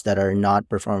one-on-ones that are not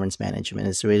performance management.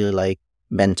 It's really like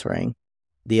mentoring.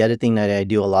 The other thing that I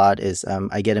do a lot is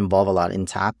I get involved a lot in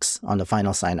tax on the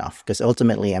final sign-off because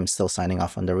ultimately I'm still signing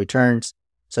off on the returns.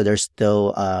 So there's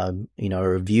still, a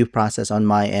review process on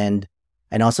my end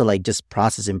and also like just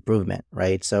process improvement,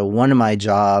 right? So one of my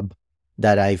job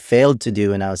that I failed to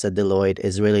do when I was at Deloitte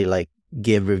is really like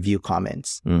give review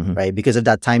comments, right? Because of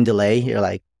that time delay, you're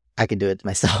like, I could do it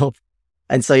myself.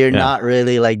 And so you're not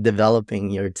really like developing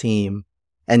your team.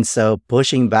 And so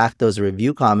pushing back those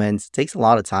review comments takes a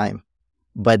lot of time.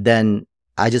 But then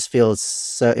I just feel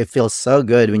it feels so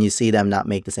good when you see them not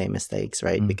make the same mistakes,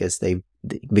 right? Because you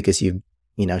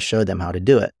show them how to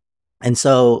do it. And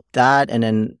so that, and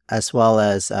then as well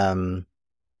as on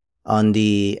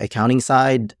the accounting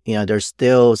side, there's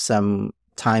still some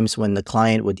times when the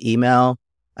client would email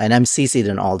and I'm CC'd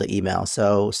in all the emails.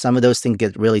 So some of those things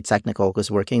get really technical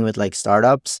because working with like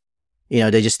startups,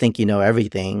 they just think you know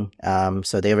everything.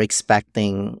 So they were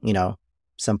expecting,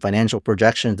 some financial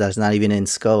projections that's not even in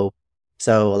scope.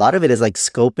 So a lot of it is like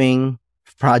scoping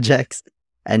projects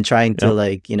and trying to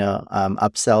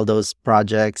upsell those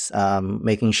projects,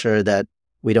 making sure that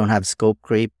we don't have scope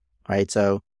creep, right?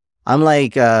 So I'm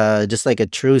like just like a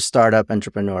true startup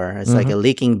entrepreneur. It's like a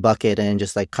leaking bucket and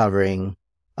just like covering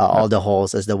all the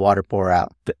holes as the water pour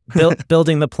out.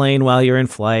 Building the plane while you're in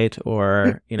flight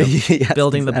or, Yes,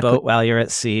 building the boat while you're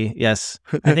at sea. Yes.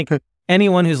 I think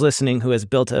anyone who's listening who has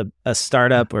built a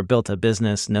startup or built a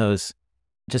business knows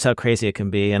just how crazy it can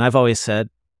be. And I've always said,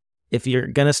 if you're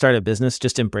going to start a business,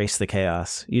 just embrace the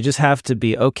chaos. You just have to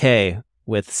be okay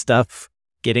with stuff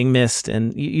getting missed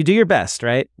and you do your best,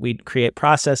 right? We create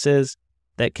processes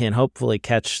that can hopefully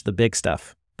catch the big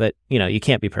stuff, but you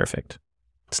can't be perfect.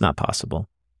 It's not possible.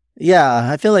 Yeah.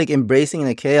 I feel like embracing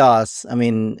the chaos,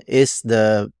 is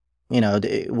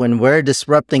when we're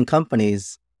disrupting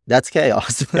companies, that's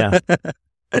chaos. Yeah.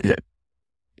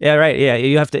 Yeah, right. Yeah,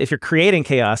 you have to. If you're creating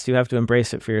chaos, you have to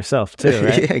embrace it for yourself too,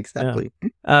 right? Yeah, exactly.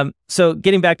 Yeah. So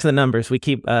getting back to the numbers, we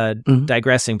keep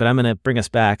digressing, but I'm going to bring us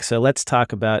back. So let's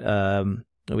talk about.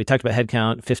 We talked about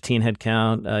headcount, 15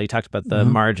 headcount. You talked about the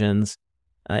margins.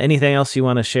 Anything else you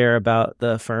want to share about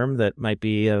the firm that might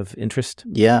be of interest?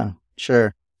 Yeah,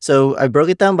 sure. So I broke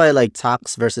it down by like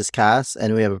tax versus CAS,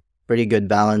 and we have a pretty good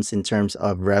balance in terms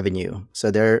of revenue. So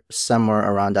they're somewhere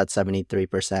around that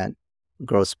 73%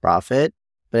 gross profit.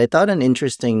 But I thought an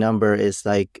interesting number is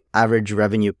like average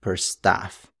revenue per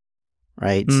staff,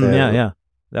 right? Yeah.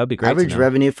 That would be great. Average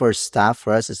revenue for staff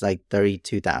for us is like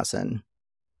 32,000.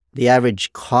 The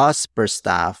average cost per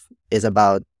staff is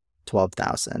about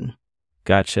 12,000.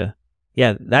 Gotcha.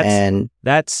 Yeah, but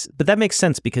that makes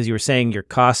sense because you were saying your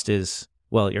cost is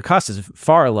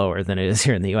far lower than it is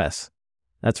here in the US.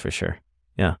 That's for sure.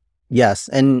 Yeah. Yes.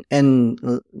 And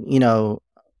I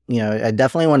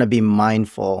definitely want to be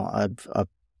mindful of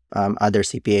other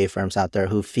CPA firms out there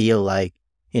who feel like,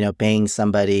 paying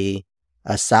somebody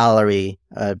a salary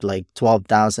of like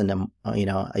 12,000,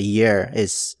 a year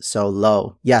is so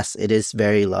low. Yes, it is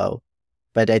very low.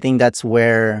 But I think that's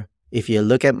where, if you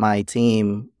look at my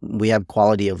team, we have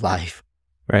quality of life.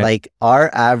 Right. Like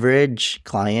our average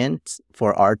client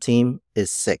for our team is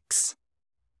 6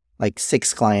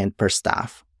 client per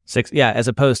staff. 6, yeah, as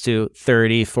opposed to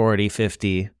 30, 40,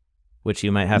 50 which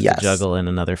you might have to Yes. juggle in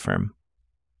another firm.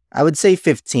 I would say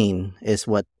 15 is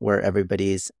where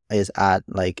everybody is at.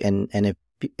 Like, and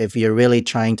if you're really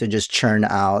trying to just churn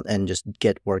out and just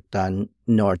get work done,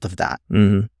 north of that.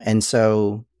 Mm-hmm. And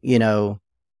so,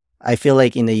 I feel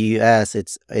like in the US,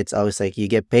 it's always like you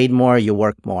get paid more, you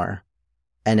work more.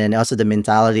 And then also the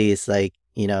mentality is like,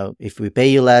 if we pay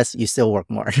you less, you still work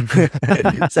more.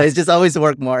 So it's just always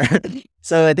work more.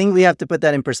 So I think we have to put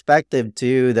that in perspective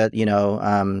too, that,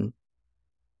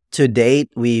 to date,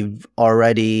 we've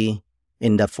already,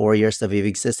 in the 4 years that we've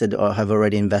existed, have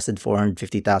already invested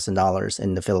 $450,000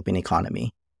 in the Philippine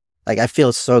economy. Like, I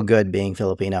feel so good being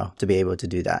Filipino to be able to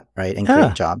do that, right? And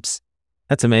create jobs.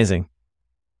 That's amazing.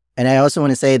 And I also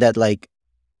want to say that, like,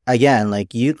 again,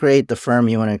 like, you create the firm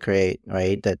you want to create,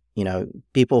 right? That,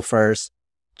 people first.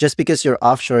 Just because you're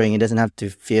offshoring, it doesn't have to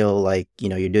feel like,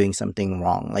 you're doing something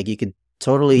wrong. Like, you could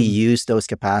totally use those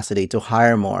capacity to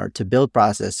hire more, to build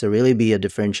process, to really be a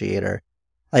differentiator.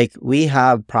 Like, we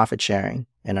have profit sharing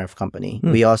in our company.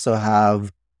 We also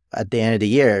have, at the end of the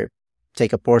year,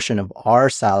 take a portion of our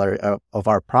salary, of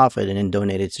our profit, and then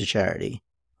donate it to charity.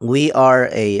 We are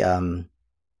a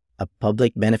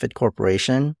public benefit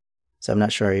corporation. So I'm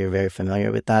not sure you're very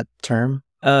familiar with that term.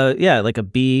 Yeah, like a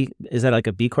B. Is that like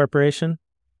a B corporation?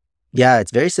 Yeah,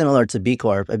 it's very similar to B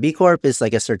Corp. A B Corp is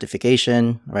like a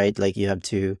certification, right? Like, you have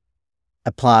to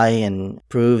apply and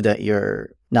prove that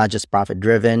you're not just profit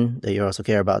driven, that you also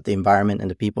care about the environment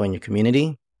and the people in your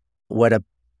community. What a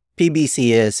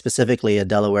PBC is, specifically a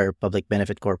Delaware Public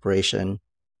Benefit Corporation,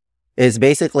 is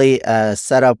basically a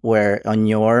setup where on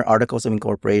your articles of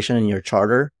incorporation and your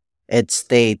charter, it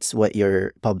states what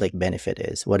your public benefit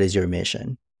is, what is your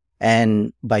mission.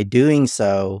 And by doing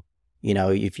so,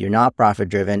 if you're not profit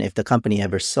driven, if the company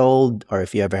ever sold, or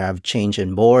if you ever have change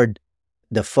in board,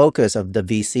 the focus of the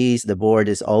VCs, the board,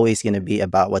 is always going to be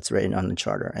about what's written on the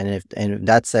charter. And if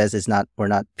that says we're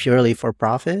not purely for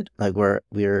profit, like,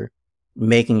 we're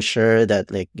making sure that,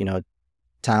 like,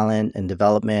 talent and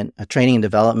development, training and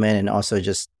development, and also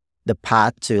just the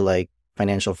path to, like,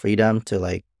 financial freedom, to,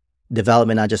 like,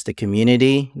 development, not just the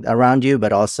community around you,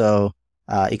 but also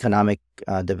economic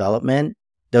development.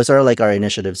 Those are, like, our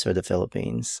initiatives for the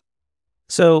Philippines.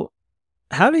 So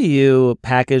how do you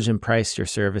package and price your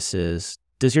services?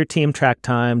 Does your team track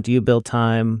time? Do you bill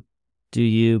time? Do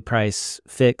you price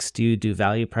fixed? Do you do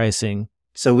value pricing?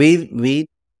 So we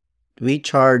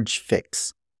charge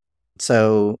fixed.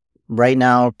 So right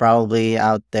now, probably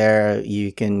out there,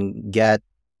 you can get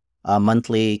a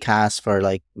monthly cast for,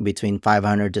 like, between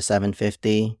 500 to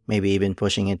 750, maybe even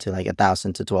pushing it to, like,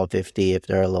 1,000 to 1,250 if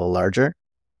they're a little larger.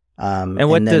 And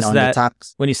what does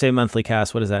that, when you say monthly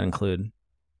cast, what does that include?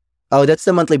 Oh, that's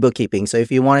the monthly bookkeeping. So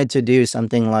if you wanted to do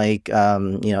something like,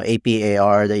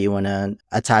 APAR that you want to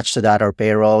attach to that, or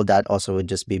payroll, that also would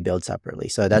just be billed separately.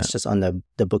 So that's just on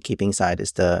the bookkeeping side,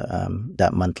 is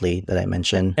that monthly that I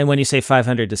mentioned. And when you say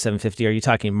 500 to 750, are you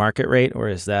talking market rate, or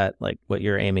is that like what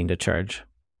you're aiming to charge?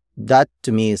 That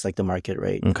to me is like the market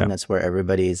rate. Okay. And that's where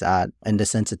everybody is at. And the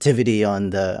sensitivity on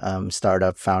the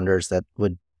startup founders that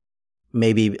would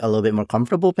maybe a little bit more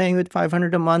comfortable paying with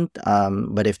 500 a month.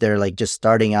 But if they're, like, just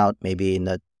starting out, maybe in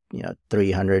the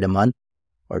 300 a month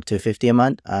or 250 a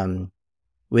month,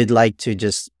 we'd like to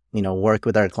just work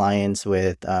with our clients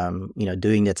with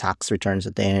doing the tax returns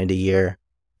at the end of the year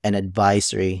and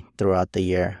advisory throughout the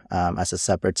year as a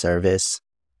separate service.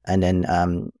 And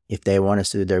then if they want us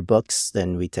to do their books,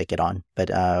 then we take it on. But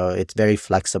it's very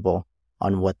flexible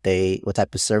on what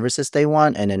type of services they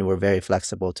want. And then we're very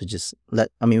flexible to just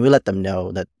we let them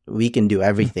know that we can do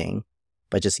everything,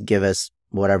 but just give us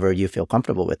whatever you feel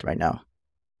comfortable with right now.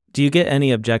 Do you get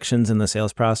any objections in the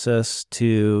sales process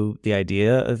to the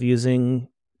idea of using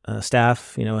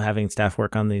staff, having staff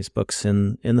work on these books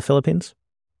in the Philippines?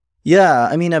 Yeah,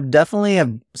 I've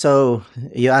definitely so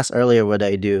you asked earlier what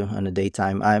I do on the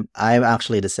daytime. I'm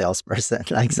actually the salesperson.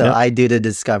 Yep. I do the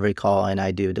discovery call and I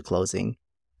do the closing.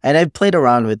 And I've played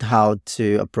around with how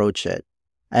to approach it.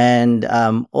 And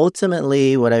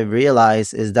ultimately, what I've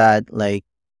realized is that, like,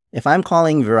 if I'm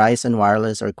calling Verizon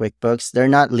Wireless or QuickBooks, they're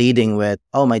not leading with,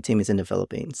 "Oh, my team is in the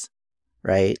Philippines,"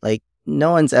 right? Like,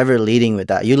 no one's ever leading with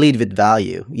that. You lead with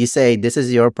value. You say, "This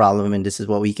is your problem and this is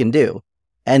what we can do."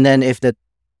 And then if the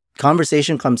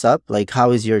conversation comes up, like, "How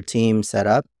is your team set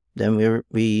up?" then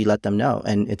we let them know.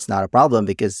 And it's not a problem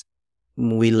because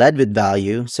we led with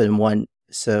value.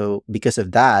 So because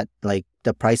of that, like,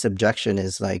 the price objection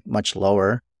is, like, much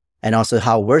lower. And also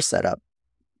how we're set up,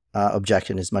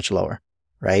 objection is much lower,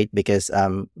 right? Because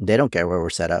they don't care where we're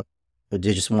set up, but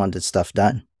they just want the stuff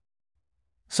done.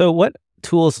 So what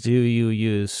tools do you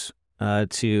use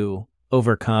to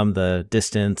overcome the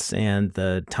distance and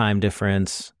the time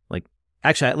difference? Like,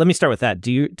 actually, let me start with that.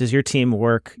 Does your team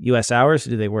work U.S. hours,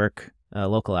 or do they work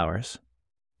local hours?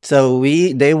 So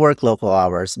they work local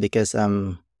hours because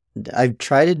I've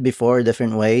tried it before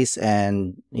different ways,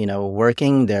 and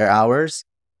working their hours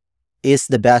is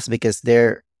the best because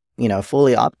they're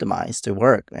fully optimized to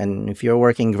work. And if you're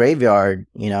working graveyard,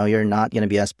 you're not going to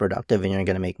be as productive and you're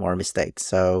going to make more mistakes.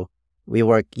 So we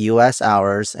work US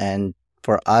hours, and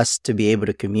for us to be able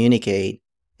to communicate,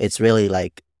 it's really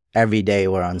like every day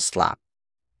we're on Slack.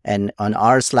 And on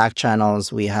our Slack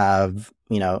channels, we have,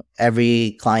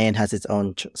 every client has its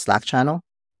own Slack channel.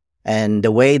 And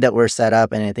the way that we're set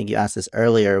up, and I think you asked this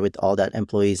earlier, with all that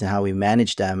employees and how we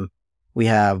manage them, we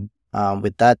have,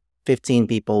 with that 15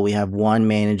 people, we have one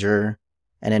manager,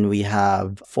 and then we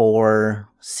have 4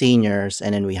 seniors,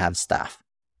 and then we have staff.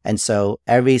 And so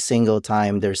every single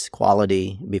time there's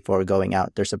quality before going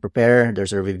out. There's a preparer,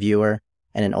 there's a reviewer,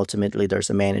 and then ultimately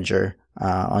there's a manager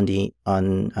on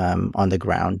the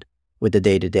ground with the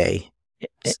day-to-day.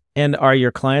 And are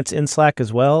your clients in Slack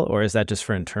as well, or is that just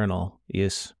for internal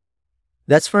use?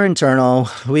 That's for internal.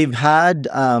 We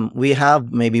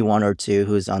have maybe 1 or 2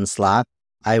 who's on Slack.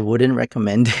 I wouldn't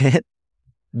recommend it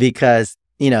because,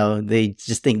 they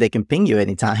just think they can ping you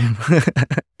anytime,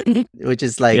 which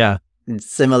is like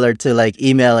similar to like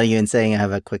emailing you and saying, I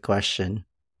have a quick question.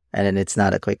 And then it's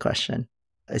not a quick question.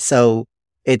 So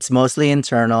it's mostly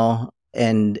internal.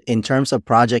 And in terms of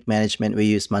project management, we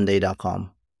use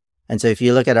monday.com. And so if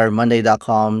you look at our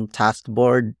monday.com task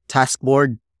board,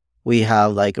 we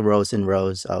have like rows and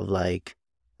rows of like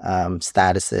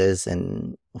statuses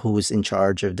and who's in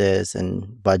charge of this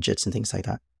and budgets and things like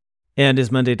that. And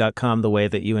is monday.com the way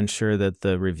that you ensure that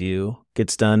the review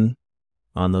gets done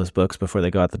on those books before they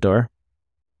go out the door?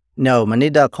 No,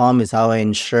 monday.com is how I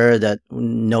ensure that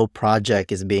no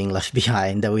project is being left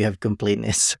behind, that we have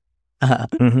completeness.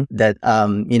 That,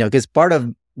 because part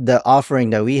of the offering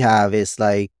that we have is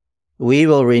like, we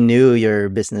will renew your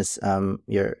business,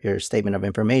 your statement of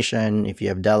information. If you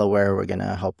have Delaware, we're going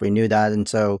to help renew that. And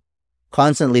so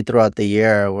constantly throughout the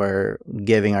year, we're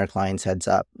giving our clients heads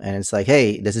up. And it's like,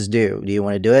 hey, this is due. Do you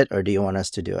want to do it or do you want us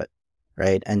to do it?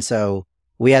 Right. And so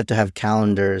we have to have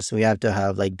calendars. We have to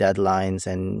have like deadlines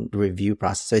and review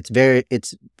process.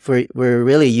 So we're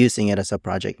really using it as a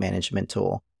project management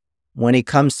tool. When it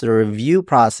comes to the review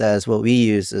process, what we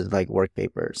use is like work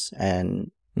papers,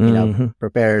 and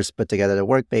preparers put together the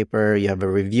work paper. You have a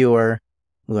reviewer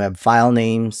who have file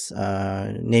names,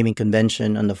 naming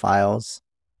convention on the files,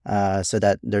 so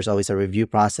that there's always a review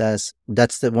process.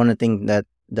 That's one of the things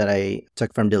that I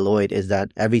took from Deloitte, is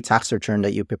that every tax return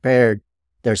that you prepared,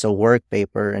 there's a work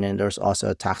paper, and then there's also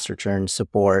a tax return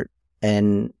support.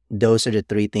 And those are the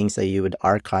 3 things that you would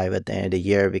archive at the end of the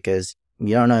year, because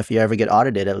you don't know if you ever get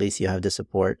audited. At least you have the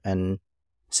support. And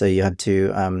so you have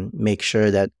to make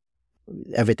sure that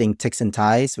everything ticks and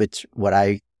ties, which what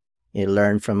I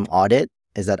learned from audit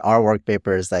is that our work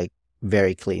paper is like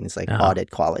very clean. It's like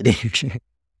audit quality.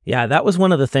 Yeah, that was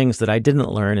one of the things that I didn't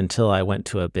learn until I went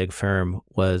to a big firm,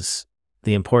 was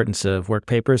the importance of work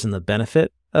papers and the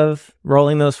benefit of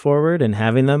rolling those forward and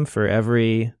having them for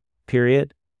every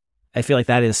period. I feel like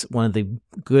that is one of the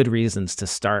good reasons to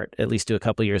start, at least do a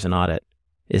couple years in audit,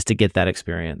 is to get that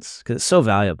experience, because it's so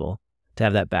valuable to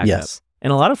have that backup. Yes.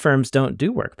 And a lot of firms don't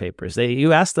do work papers.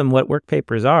 You ask them what work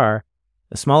papers are,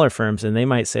 the smaller firms, and they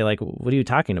might say like, what are you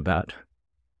talking about?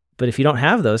 But if you don't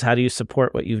have those, how do you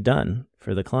support what you've done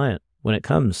for the client when it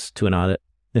comes to an audit,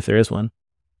 if there is one?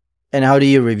 And how do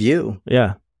you review?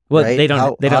 Yeah. Well, right? they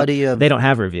don't They don't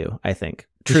have review, I think.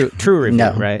 True review,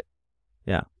 No. right?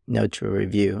 Yeah. No true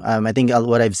review. I think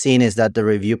what I've seen is that the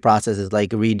review process is like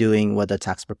redoing what the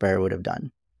tax preparer would have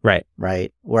done. Right.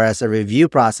 Whereas a review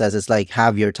process is like,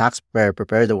 have your tax preparer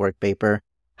prepare the work paper,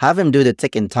 have him do the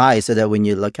tick and tie, so that when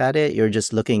you look at it, you're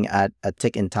just looking at a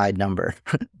tick and tie number,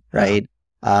 right?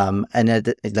 And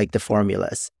like the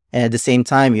formulas. And at the same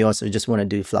time, you also just want to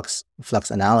do flux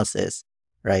analysis,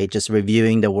 right? Just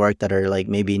reviewing the work that are like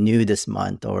maybe new this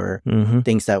month, or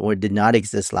things that did not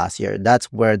exist last year. That's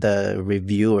where the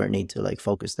reviewer need to like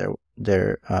focus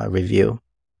their review.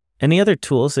 Any other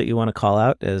tools that you want to call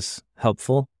out as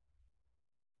helpful?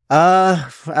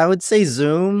 I would say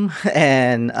Zoom,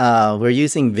 and we're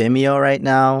using Vimeo right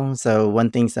now. So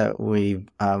one thing that we've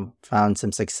found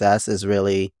some success is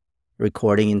really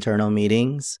recording internal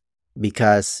meetings,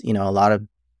 because a lot of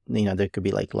there could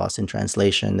be like loss in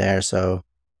translation there. So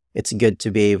it's good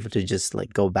to be able to just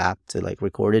like go back to like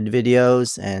recorded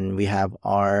videos, and we have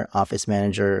our office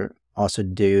manager also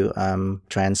do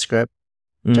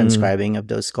transcribing of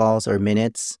those calls or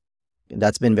minutes.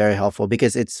 That's been very helpful,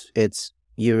 because it's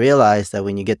you realize that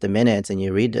when you get the minutes and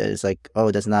you read it, it's like,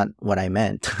 oh, that's not what I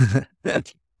meant.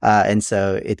 And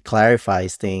so it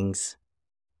clarifies things.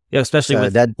 Yeah, especially So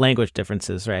with that, language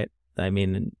differences, right? I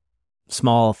mean,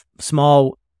 small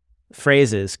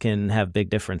phrases can have big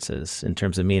differences in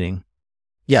terms of meaning.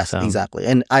 yes, So exactly.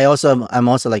 And I'm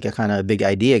also like a kind of big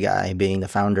idea guy, being the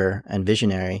founder and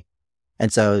visionary.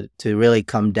 And so to really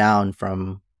come down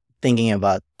from thinking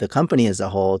about the company as a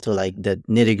whole to like the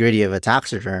nitty gritty of a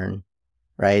tax return,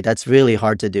 right? That's really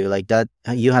hard to do. Like that,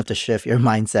 you have to shift your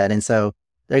mindset. And so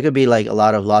there could be like a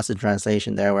lot of loss in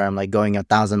translation there where I'm like going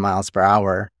 1,000 miles per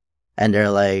hour and they're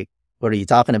like, what are you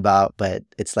talking about? But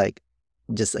it's like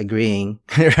just agreeing,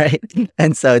 right?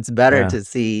 And so it's better yeah. to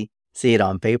see it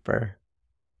on paper.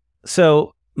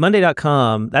 So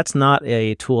Monday.com, that's not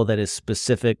a tool that is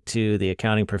specific to the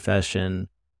accounting profession.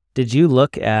 Did you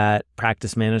look at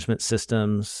practice management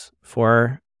systems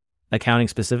for accounting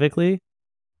specifically,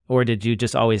 or did you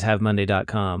just always have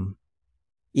Monday.com?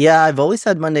 Yeah, I've always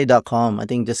had Monday.com. I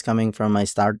think just coming from my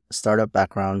startup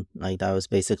background, like that was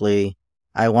basically,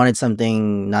 I wanted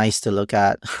something nice to look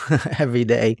at every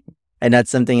day. And that's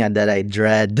something that I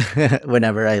dread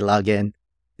whenever I log in.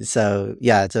 So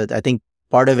yeah, so I think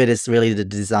part of it is really the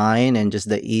design and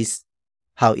just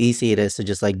how easy it is to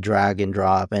just like drag and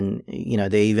drop. And,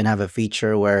 they even have a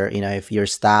feature where, if your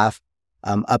staff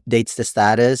updates the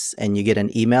status and you get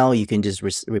an email, you can just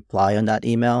reply on that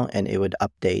email and it would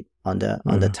update on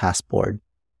the task board.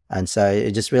 And so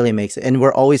it just really makes it. And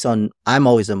I'm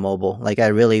always on mobile. Like I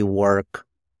really work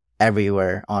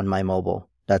everywhere on my mobile.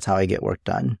 That's how I get work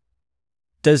done.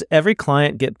 Does every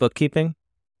client get bookkeeping,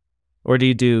 or do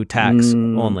you do tax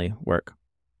only work?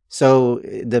 So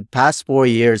the past 4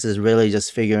 years is really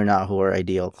just figuring out who our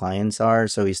ideal clients are.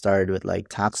 So we started with like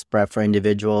tax prep for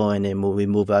individual, and then we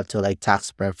move up to like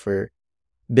tax prep for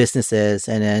businesses.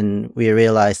 And then we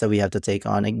realized that we have to take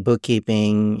on like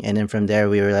bookkeeping. And then from there,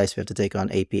 we realized we have to take on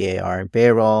APAR and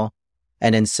payroll.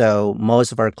 And then so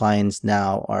most of our clients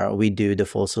now we do the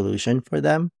full solution for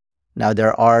them. Now,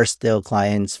 there are still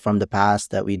clients from the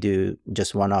past that we do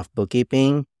just one-off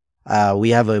bookkeeping.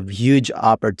 We have a huge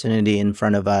opportunity in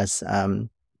front of us.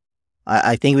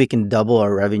 I think we can double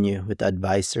our revenue with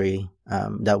advisory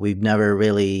that we've never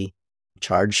really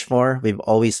charged for. We've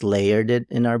always layered it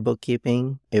in our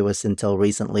bookkeeping. It was until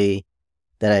recently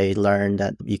that I learned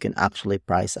that you can actually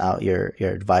price out your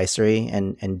advisory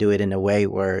and do it in a way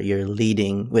where you're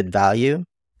leading with value.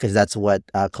 Because that's what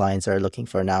clients are looking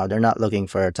for now. They're not looking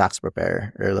for a tax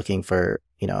preparer. They're looking for,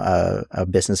 a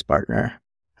business partner,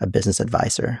 a business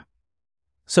advisor.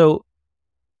 So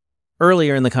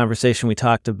earlier in the conversation, we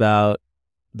talked about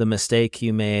the mistake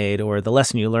you made or the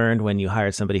lesson you learned when you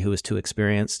hired somebody who was too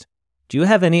experienced. Do you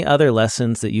have any other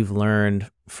lessons that you've learned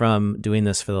from doing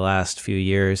this for the last few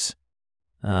years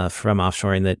from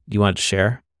offshoring that you wanted to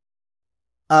share?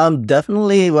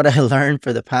 Definitely what I learned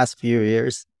for the past few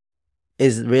years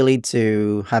is really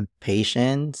to have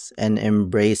patience and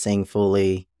embracing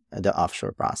fully the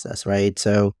offshore process, right?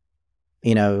 So,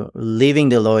 leaving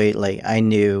Deloitte, like I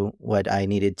knew what I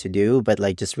needed to do, but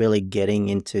like just really getting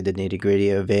into the nitty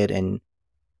gritty of it. And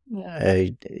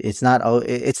it's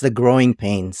the growing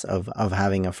pains of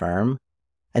having a firm.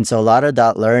 And so a lot of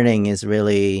that learning is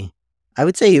really, I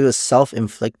would say it was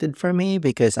self-inflicted for me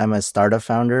because I'm a startup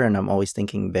founder and I'm always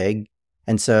thinking big.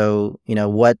 And so,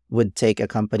 what would take a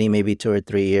company maybe 2 or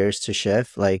 3 years to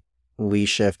shift, like we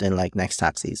shift in like next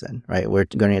tax season, right? We're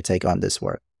going to take on this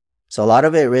work. So a lot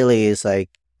of it really is like,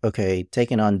 okay,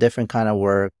 taking on different kind of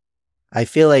work. I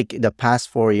feel like the past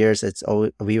 4 years,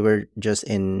 we were just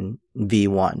in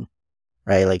V1,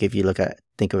 right? Like if you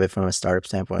think of it from a startup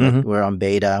standpoint, like we're on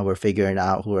beta, we're figuring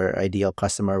out who our ideal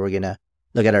customer. We're going to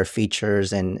look at our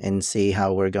features and see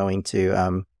how we're going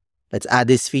to, let's add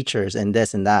these features and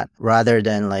this and that, rather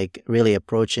than like really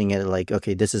approaching it like,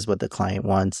 okay, this is what the client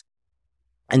wants.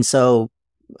 And so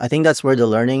I think that's where the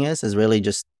learning is really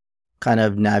just kind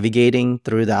of navigating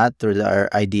through our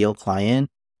ideal client.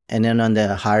 And then on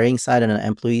the hiring side and the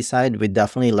employee side, we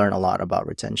definitely learn a lot about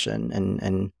retention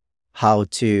and how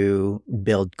to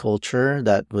build culture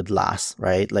that would last,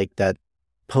 right? Like that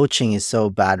poaching is so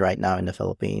bad right now in the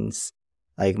Philippines.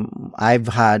 Like I've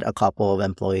had a couple of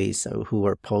employees who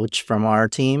were poached from our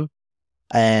team,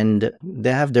 and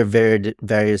they have their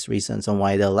various reasons on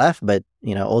why they left. But,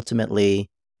 ultimately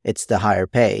it's the higher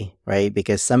pay, right?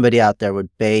 Because somebody out there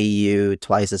would pay you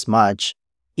twice as much,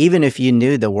 even if you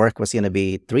knew the work was going to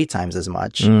be 3 times as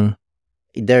much.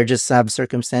 They just have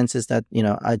circumstances that,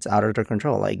 it's out of their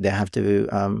control. Like they have to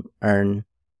earn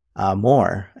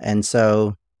more.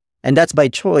 And that's by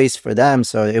choice for them.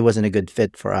 So it wasn't a good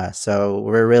fit for us. So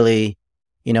we're really,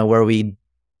 where we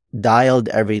dialed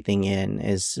everything in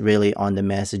is really on the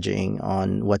messaging,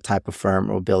 on what type of firm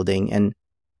we're building. And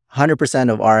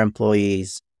 100% of our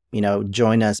employees,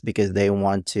 join us because they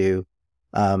want to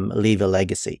leave a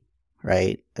legacy,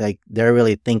 right? Like they're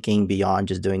really thinking beyond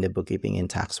just doing the bookkeeping and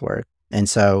tax work. And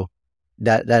so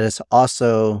that has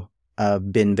also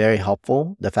been very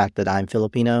helpful. The fact that I'm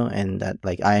Filipino and that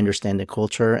like I understand the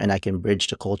culture and I can bridge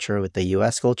the culture with the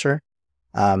US culture.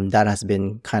 That has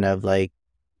been kind of like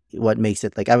what makes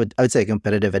it like I would say a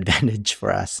competitive advantage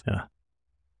for us. Yeah.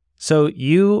 So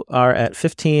you are at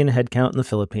 15 headcount in the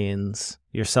Philippines,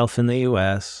 yourself in the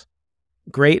US.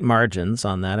 Great margins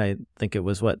on that. I think it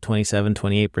was 27,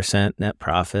 28% net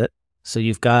profit. So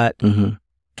you've got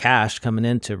cash coming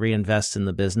in to reinvest in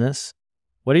the business.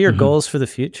 What are your goals for the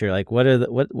future? Like where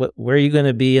are you going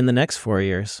to be in the next 4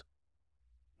 years?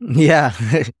 Yeah.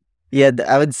 Yeah,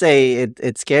 I would say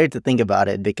it's scary to think about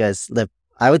it because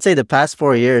I would say the past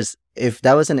 4 years, if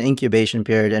that was an incubation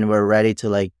period and we're ready to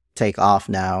like take off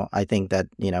now, I think that,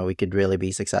 we could really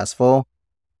be successful.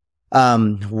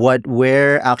 What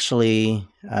we're actually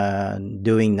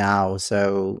doing now,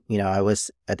 so, I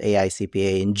was at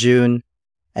AICPA in June,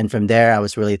 and from there I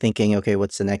was really thinking, okay,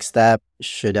 what's the next step?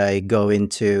 Should I go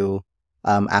into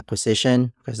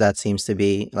acquisition? Because that seems to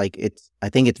be like I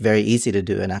think it's very easy to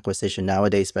do an acquisition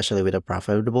nowadays, especially with a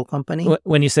profitable company.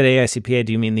 When you said AICPA,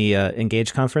 do you mean the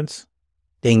Engage conference?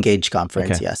 The Engage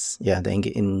conference, Okay. yes. Yeah,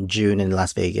 in June in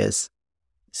Las Vegas.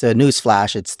 So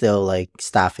newsflash, it's still like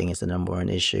staffing is the number one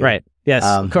issue. Right. Yes,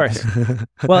 of course.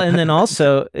 Well, and then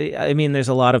also, I mean, there's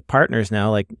a lot of partners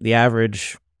now, like the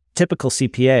average typical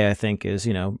CPA, I think, is,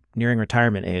 nearing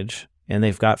retirement age, and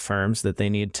they've got firms that they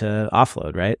need to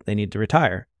offload, right? They need to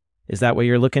retire. Is that what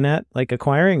you're looking at, like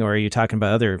acquiring, or are you talking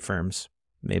about other firms,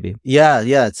 maybe?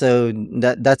 Yeah. So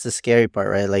that's the scary part,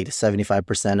 right? Like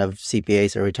 75% of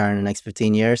CPAs are retiring in the next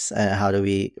 15 years. How do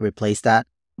we replace that?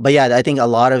 But yeah, I think a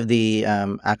lot of the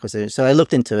acquisition. So I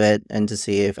looked into it and to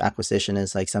see if acquisition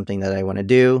is like something that I want to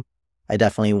do. I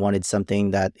definitely wanted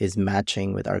something that is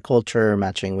matching with our culture,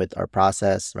 matching with our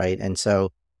process, right? And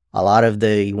so a lot of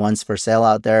the ones for sale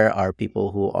out there are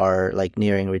people who are like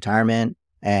nearing retirement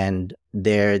and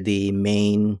they're the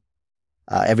main,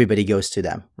 everybody goes to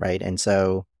them, right? And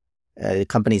so the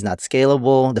company's not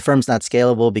scalable. The firm's not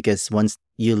scalable because once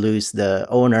you lose the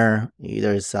owner,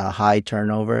 there's a high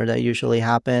turnover that usually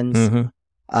happens.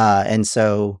 And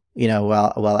so,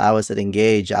 while I was at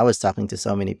Engage, I was talking to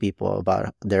so many people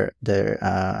about their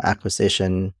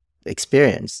acquisition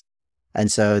experience.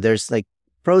 And so there's like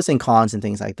pros and cons and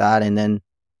things like that. And then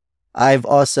I've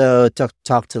also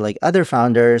talked to like other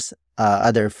founders,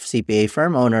 other CPA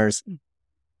firm owners,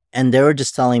 and they were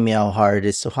just telling me how hard it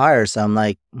is to hire. So I'm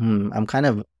like, I'm kind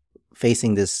of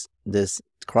facing this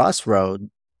crossroad.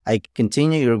 I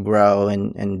continue to grow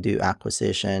and do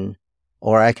acquisition,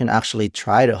 or I can actually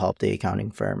try to help the accounting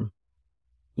firm,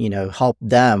 help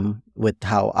them with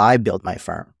how I build my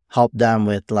firm, help them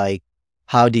with like,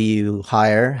 how do you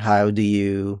hire? How do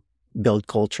you build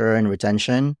culture and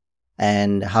retention?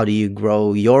 And how do you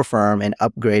grow your firm and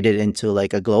upgrade it into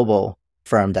like a global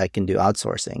firm that can do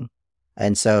outsourcing?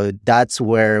 And so that's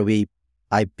where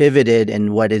I pivoted,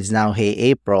 and what is now Hey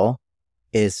April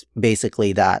is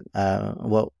basically that.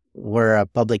 We're a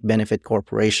public benefit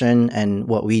corporation, and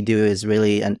what we do is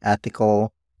really an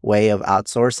ethical way of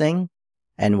outsourcing.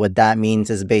 And what that means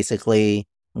is basically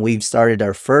we've started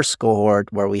our first cohort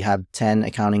where we have 10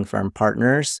 accounting firm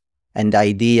partners. And the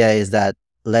idea is that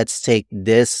let's take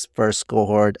this first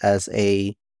cohort as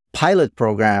a pilot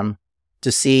program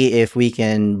to see if we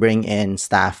can bring in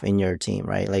staff in your team,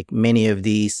 right? Like many of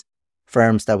these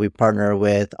firms that we partner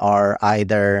with are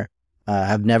either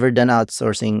have never done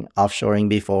outsourcing, offshoring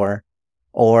before,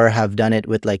 or have done it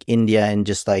with like India and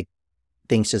just like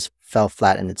things just fell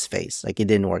flat in its face. Like it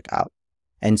didn't work out.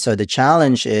 And so the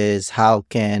challenge is how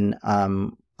can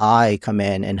I come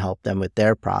in and help them with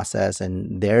their process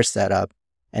and their setup,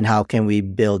 and how can we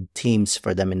build teams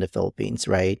for them in the Philippines,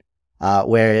 right?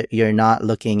 Where you're not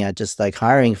looking at just like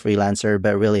hiring freelancer,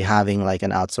 but really having like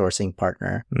an outsourcing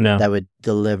partner that would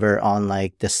deliver on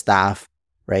like the staff,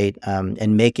 right?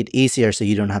 And make it easier so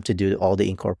you don't have to do all the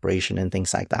incorporation and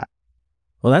things like that.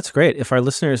 Well, that's great. If our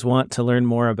listeners want to learn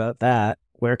more about that,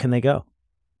 where can they go?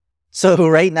 So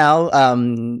right now,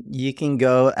 you can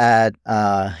go at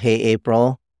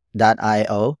heyapril.io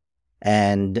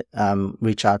and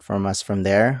reach out from us from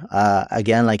there.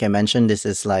 Again, like I mentioned, this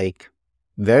is like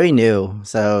very new.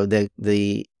 So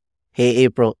the Hey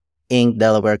April Inc.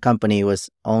 Delaware company was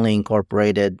only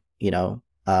incorporated,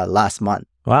 last month.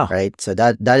 Wow. Right. So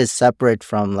that is separate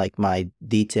from like my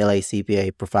DTLA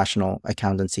CPA professional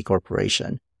accountancy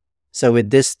corporation. So with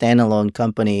this standalone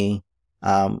company,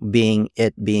 being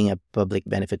a public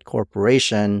benefit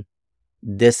corporation,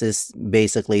 this is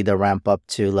basically the ramp up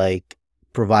to like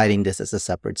providing this as a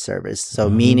separate service. So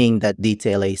meaning that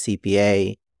DTLA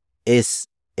CPA is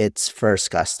its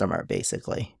first customer,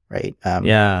 basically, right?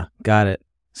 Yeah, got it.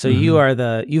 So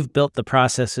you've built the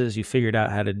processes, you figured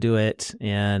out how to do it,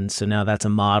 and so now that's a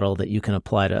model that you can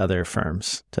apply to other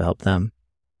firms to help them.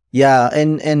 Yeah,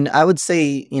 and I would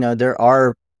say, there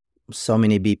are so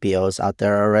many BPOs out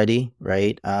there already,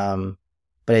 right?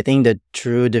 But I think the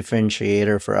true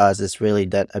differentiator for us is really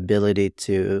that ability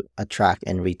to attract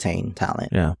and retain talent.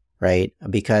 Yeah. Right?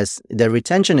 Because the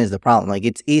retention is the problem. Like,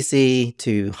 it's easy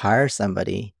to hire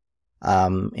somebody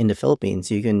in the Philippines.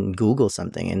 You can Google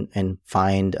something and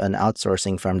find an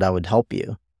outsourcing firm that would help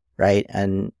you, right?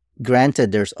 And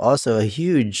granted, there's also a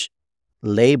huge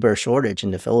labor shortage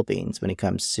in the Philippines when it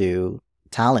comes to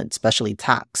talent, especially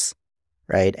tax,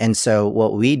 right? And so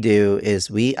what we do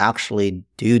is we actually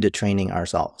do the training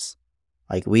ourselves.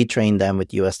 Like, we train them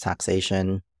with U.S.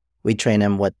 taxation. We train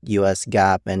them what U.S.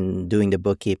 GAAP and doing the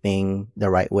bookkeeping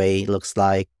the right way looks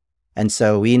like. And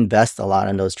so we invest a lot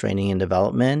in those training and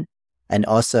development, and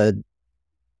also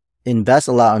invest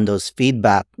a lot on those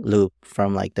feedback loop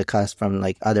from like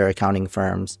other accounting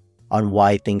firms on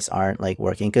why things aren't like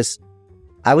working. Because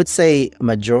I would say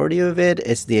majority of it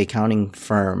is the accounting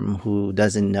firm who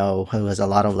has a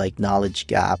lot of like knowledge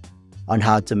gap on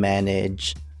how to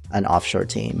manage an offshore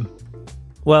team.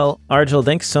 Well, Arjul,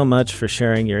 thanks so much for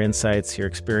sharing your insights, your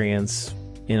experience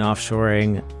in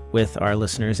offshoring with our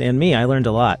listeners and me. I learned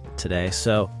a lot today.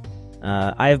 So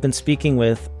I have been speaking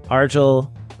with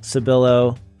Arjul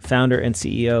Sabillo, founder and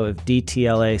CEO of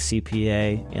DTLA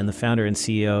CPA and the founder and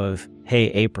CEO of Hey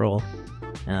April.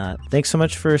 Thanks so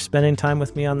much for spending time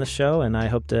with me on the show, and I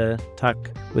hope to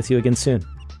talk with you again soon.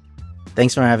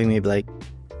 Thanks for having me, Blake.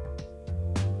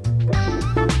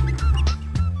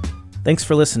 Thanks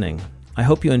for listening. I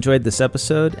hope you enjoyed this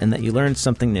episode and that you learned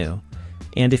something new.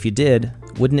 And if you did,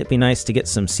 wouldn't it be nice to get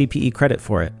some CPE credit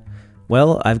for it?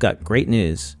 Well, I've got great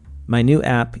news. My new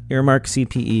app, Earmark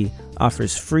CPE,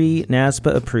 offers free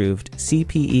NASBA-approved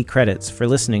CPE credits for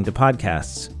listening to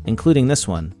podcasts, including this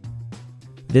one.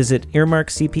 Visit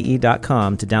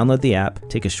earmarkcpe.com to download the app,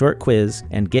 take a short quiz,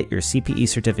 and get your CPE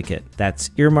certificate. That's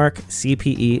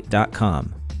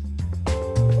earmarkcpe.com.